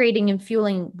be hydrating and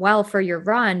fueling well for your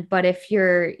run, but if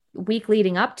you're week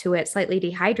leading up to it, slightly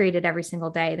dehydrated every single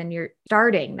day, then you're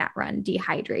starting that run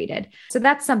dehydrated. So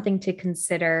that's something to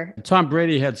consider. Tom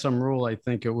Brady had some rule. I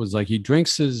think it was like he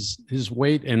drinks his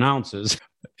weight in ounces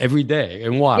every day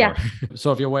in water. Yeah.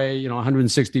 So if you weigh,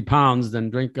 160 pounds, then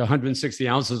drink 160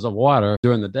 ounces of water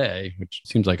during the day, which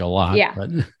seems like a lot. Yeah. But...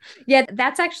 Yeah,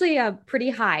 that's actually pretty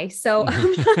high. So,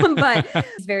 but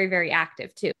it's very, very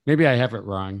active too. Maybe I have it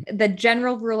wrong. The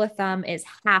general rule of thumb is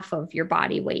half of your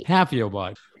body weight. Half of your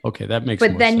body. Okay, that makes more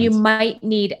sense. But then you might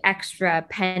need extra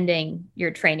pending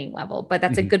your training level. But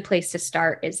that's a good place to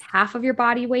start is half of your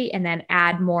body weight and then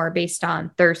add more based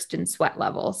on thirst and sweat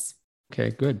levels. Okay,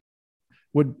 good.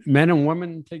 Would men and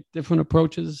women take different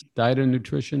approaches, diet and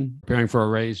nutrition, preparing for a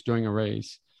race, during a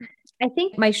race? I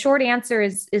think my short answer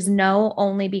is no,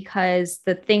 only because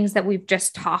the things that we've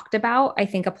just talked about, I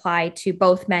think apply to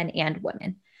both men and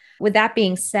women. With that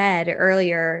being said,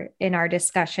 earlier in our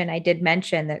discussion, I did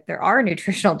mention that there are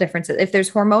nutritional differences. If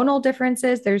there's hormonal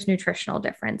differences, there's nutritional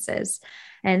differences.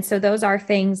 And so those are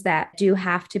things that do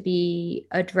have to be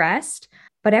addressed.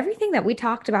 But everything that we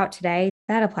talked about today,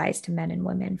 that applies to men and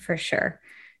women for sure.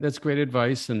 That's great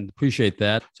advice and appreciate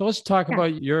that. So let's talk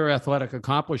about your athletic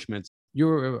accomplishments. You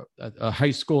were a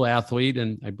high school athlete,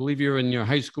 and I believe you're in your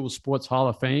high school sports hall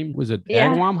of fame. Was it Yeah.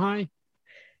 Agawam High?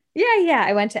 Yeah.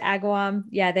 I went to Agawam.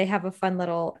 Yeah, they have a fun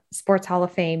little sports hall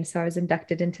of fame. So I was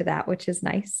inducted into that, which is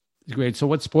nice. Great. So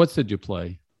what sports did you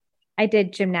play? I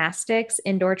did gymnastics,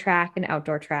 indoor track, and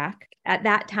outdoor track. At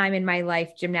that time in my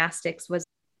life, gymnastics was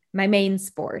my main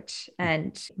sport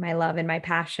and my love and my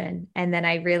passion. And then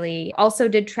I really also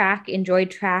did track,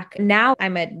 enjoyed track. Now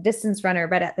I'm a distance runner,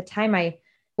 but at the time I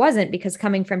wasn't, because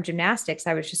coming from gymnastics,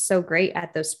 I was just so great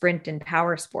at those sprint and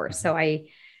power sports. So I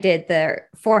did the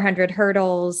 400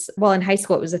 hurdles. Well, in high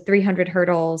school, it was the 300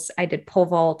 hurdles. I did pole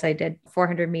vault. I did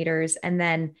 400 meters. And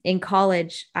then in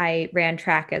college, I ran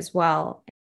track as well.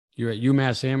 You're at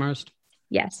UMass Amherst?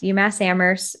 Yes, UMass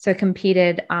Amherst. So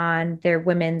competed on their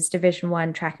women's Division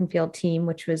I track and field team,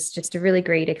 which was just a really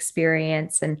great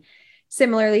experience. And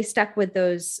similarly stuck with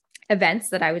those events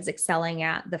that I was excelling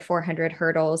at, the 400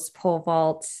 hurdles, pole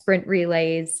vault, sprint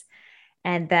relays.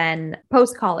 And then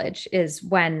post-college is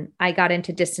when I got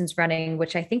into distance running,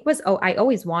 which I think was, I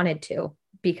always wanted to,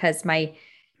 because my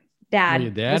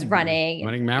dad was running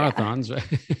marathons. Yeah,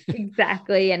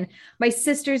 exactly. And my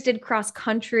sisters did cross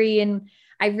country, and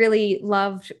I really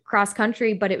loved cross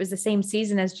country, but it was the same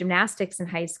season as gymnastics in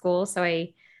high school. So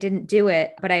I didn't do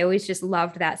it, but I always just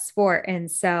loved that sport.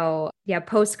 And so, yeah,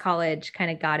 post-college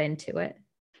kind of got into it.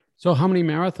 So how many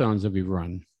marathons have you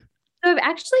run? So I've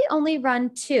actually only run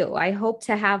 2. I hope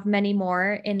to have many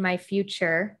more in my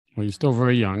future. Well, you're still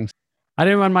very young. I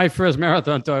didn't run my first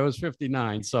marathon until I was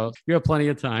 59. So you have plenty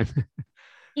of time.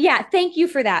 Yeah, thank you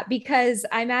for that, because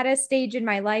I'm at a stage in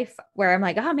my life where I'm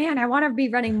like, oh man, I want to be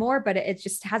running more, but it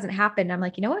just hasn't happened. I'm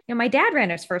like, you know what? My dad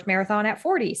ran his first marathon at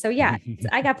 40. So yeah,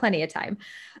 I got plenty of time.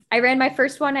 I ran my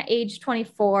first one at age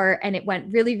 24 and it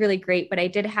went really, really great. But I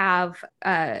did have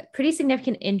a pretty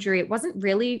significant injury. It wasn't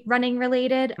really running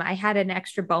related. I had an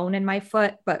extra bone in my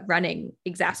foot, but running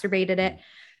exacerbated it.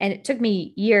 And it took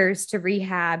me years to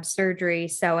rehab, surgery.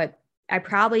 So I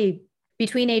probably,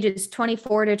 between ages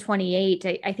 24 to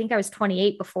 28, I think I was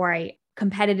 28 before I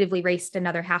competitively raced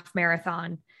another half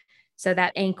marathon. So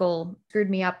that ankle screwed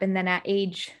me up. And then at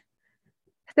age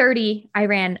 30, I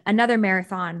ran another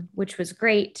marathon, which was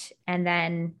great. And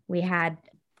then we had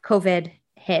COVID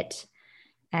hit.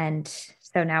 And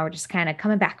so now we're just kind of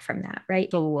coming back from that, right?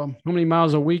 So how many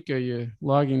miles a week are you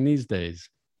logging these days?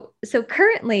 So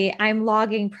currently I'm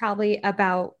logging probably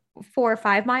about 4 or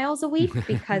 5 miles a week,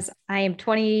 because I am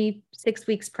 26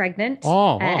 weeks pregnant.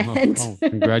 Oh,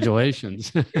 congratulations.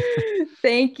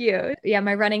 Thank you. Yeah,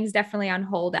 my running is definitely on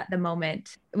hold at the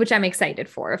moment, which I'm excited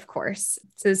for, of course.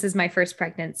 So this is my first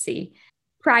pregnancy.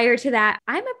 Prior to that,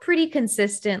 I'm a pretty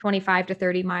consistent 25 to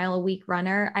 30 mile a week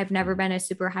runner. I've never been a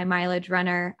super high mileage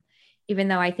runner, even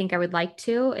though I think I would like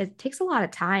to. It takes a lot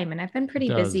of time, and I've been pretty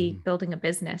busy building a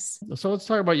business. So let's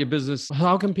talk about your business.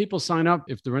 How can people sign up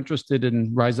if they're interested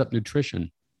in Rise Up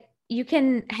Nutrition? You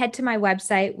can head to my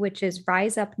website, which is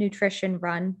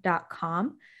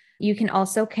riseupnutritionrun.com. You can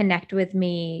also connect with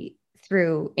me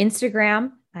through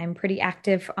Instagram. I'm pretty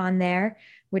active on there,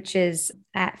 which is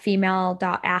at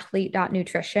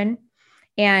female.athlete.nutrition.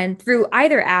 And through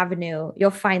either avenue,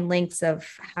 you'll find links of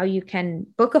how you can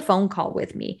book a phone call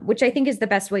with me, which I think is the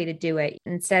best way to do it.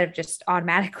 Instead of just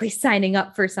automatically signing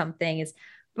up for something, is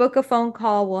book a phone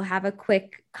call. We'll have a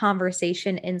quick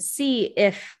conversation and see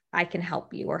if I can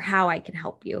help you or how I can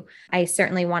help you. I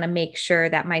certainly want to make sure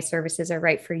that my services are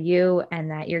right for you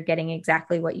and that you're getting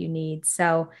exactly what you need.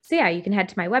 So yeah, you can head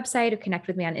to my website or connect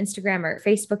with me on Instagram or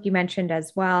Facebook, you mentioned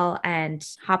as well, and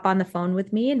hop on the phone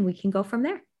with me and we can go from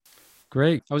there.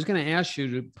 Great. I was going to ask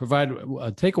you to provide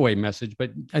a takeaway message,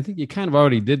 but I think you kind of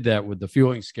already did that with the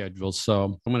fueling schedule.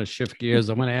 So I'm going to shift gears.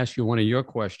 I'm going to ask you one of your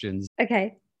questions.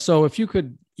 Okay. So if you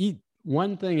could eat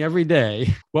one thing every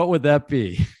day, what would that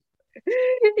be?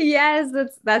 Yes,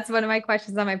 that's one of my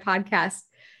questions on my podcast.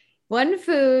 One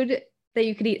food that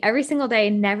you could eat every single day,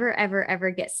 never, ever, ever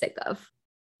get sick of.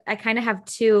 I kind of have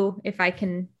 2, if I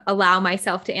can allow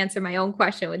myself to answer my own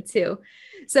question with 2.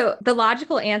 So the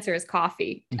logical answer is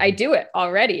coffee. I do it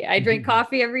already. I drink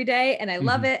coffee every day and I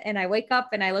love it. And I wake up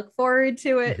and I look forward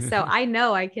to it. So I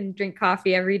know I can drink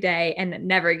coffee every day and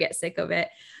never get sick of it.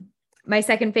 My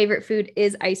second favorite food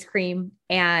is ice cream.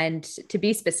 And to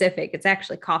be specific, it's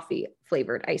actually coffee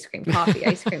flavored ice cream. Coffee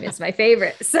ice cream is my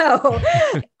favorite. So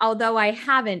although I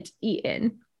haven't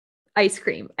eaten ice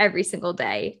cream every single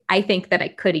day, I think that I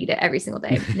could eat it every single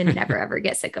day and never, ever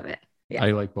get sick of it. Yeah.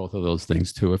 I like both of those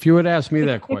things too. If you would ask me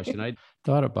that question, I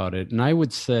thought about it and I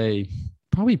would say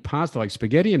probably pasta, like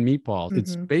spaghetti and meatballs. Mm-hmm.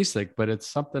 It's basic, but it's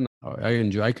something I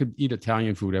enjoy. I could eat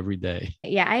Italian food every day.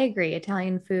 Yeah, I agree.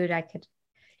 Italian food,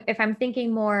 If I'm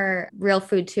thinking more real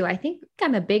food too, I think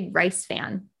I'm a big rice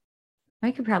fan.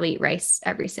 I could probably eat rice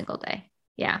every single day.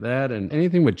 Yeah. That and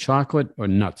anything with chocolate or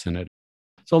nuts in it.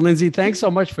 So, Lindsay, thanks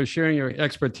so much for sharing your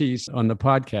expertise on the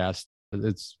podcast.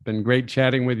 It's been great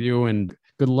chatting with you, and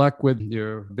good luck with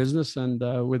your business and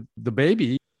with the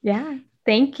baby. Yeah.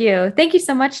 Thank you. Thank you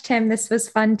so much, Tim. This was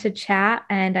fun to chat,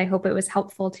 and I hope it was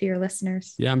helpful to your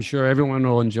listeners. Yeah, I'm sure everyone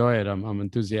will enjoy it. I'm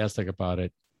enthusiastic about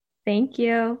it. Thank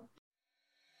you.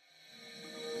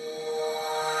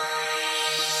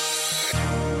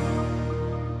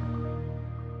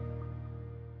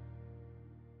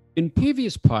 In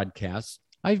previous podcasts,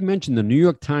 I've mentioned the New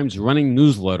York Times running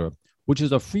newsletter, which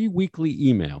is a free weekly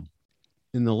email.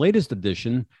 In the latest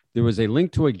edition, there is a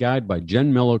link to a guide by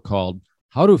Jen Miller called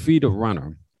How to Feed a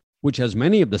Runner, which has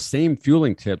many of the same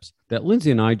fueling tips that Lindsay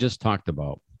and I just talked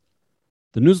about.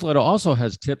 The newsletter also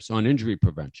has tips on injury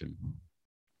prevention.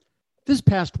 This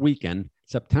past weekend,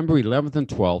 September 11th and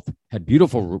 12th, had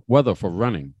beautiful weather for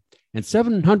running, and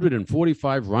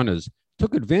 745 runners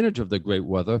took advantage of the great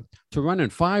weather to run in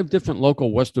 5 different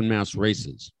local Western Mass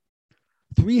races.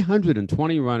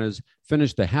 320 runners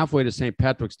finished the Halfway to St.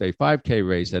 Patrick's Day 5K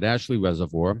race at Ashley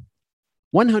Reservoir.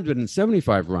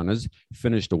 175 runners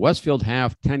finished the Westfield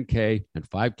Half, 10K, and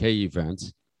 5K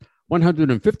events.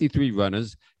 153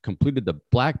 runners completed the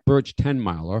Black Birch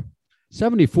 10-miler.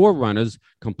 74 runners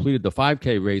completed the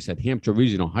 5K race at Hampshire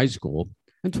Regional High School.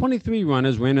 And 23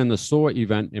 runners ran in the SOAR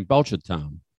event in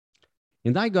Belchertown.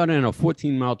 And I got in a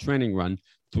 14-mile training run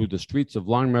through the streets of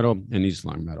Longmeadow and East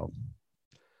Longmeadow.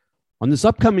 On this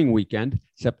upcoming weekend,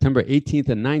 September 18th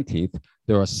and 19th,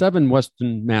 there are 7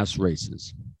 Western Mass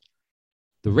races.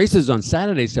 The races on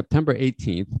Saturday, September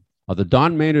 18th, are the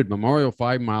Don Maynard Memorial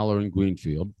 5-miler in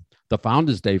Greenfield, the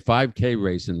Founders Day 5K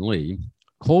race in Lee,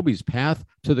 Colby's Path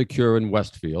to the Cure in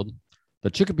Westfield, the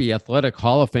Chicopee Athletic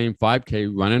Hall of Fame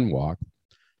 5K run and walk,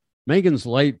 Megan's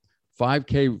Light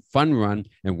 5K fun run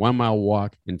and 1-mile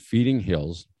walk in Feeding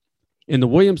Hills, in the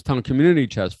Williamstown Community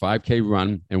Chest 5K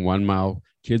run and 1-mile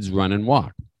kids run and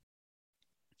walk.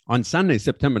 On Sunday,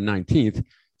 September 19th,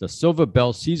 the Silver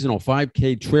Bell Seasonal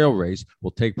 5K trail race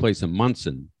will take place in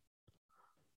Munson.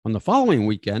 On the following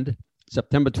weekend,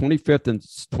 September 25th and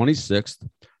 26th,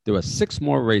 there are 6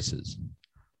 more races.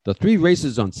 The 3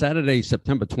 races on Saturday,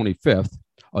 September 25th,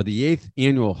 are the 8th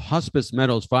annual Hospice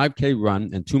Meadows 5K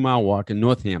run and 2-mile walk in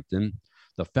Northampton,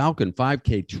 the Falcon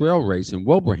 5K trail race in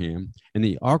Wilbraham, and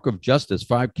the Arc of Justice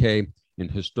 5K in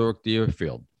historic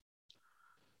Deerfield.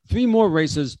 3 more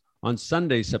races on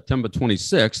Sunday, September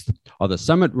 26th, are the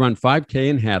Summit Run 5K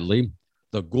in Hadley,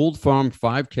 the Gould Farm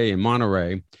 5K in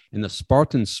Monterey, and the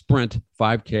Spartan Sprint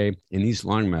 5K in East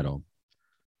Longmeadow.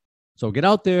 So get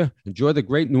out there, enjoy the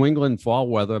great New England fall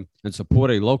weather, and support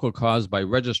a local cause by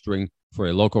registering for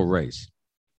a local race.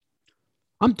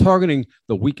 I'm targeting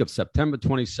the week of September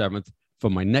 27th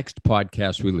for my next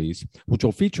podcast release, which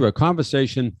will feature a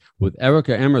conversation with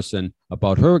Erica Emerson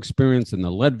about her experience in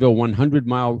the Leadville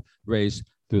 100-mile race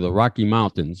through the Rocky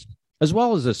Mountains, as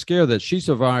well as a scare that she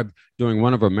survived during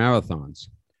one of her marathons.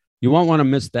 You won't want to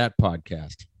miss that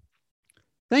podcast.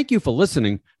 Thank you for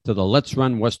listening to the Let's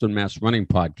Run Western Mass Running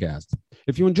podcast.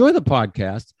 If you enjoy the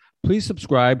podcast, please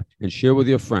subscribe and share with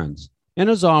your friends. And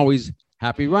as always,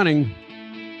 happy running.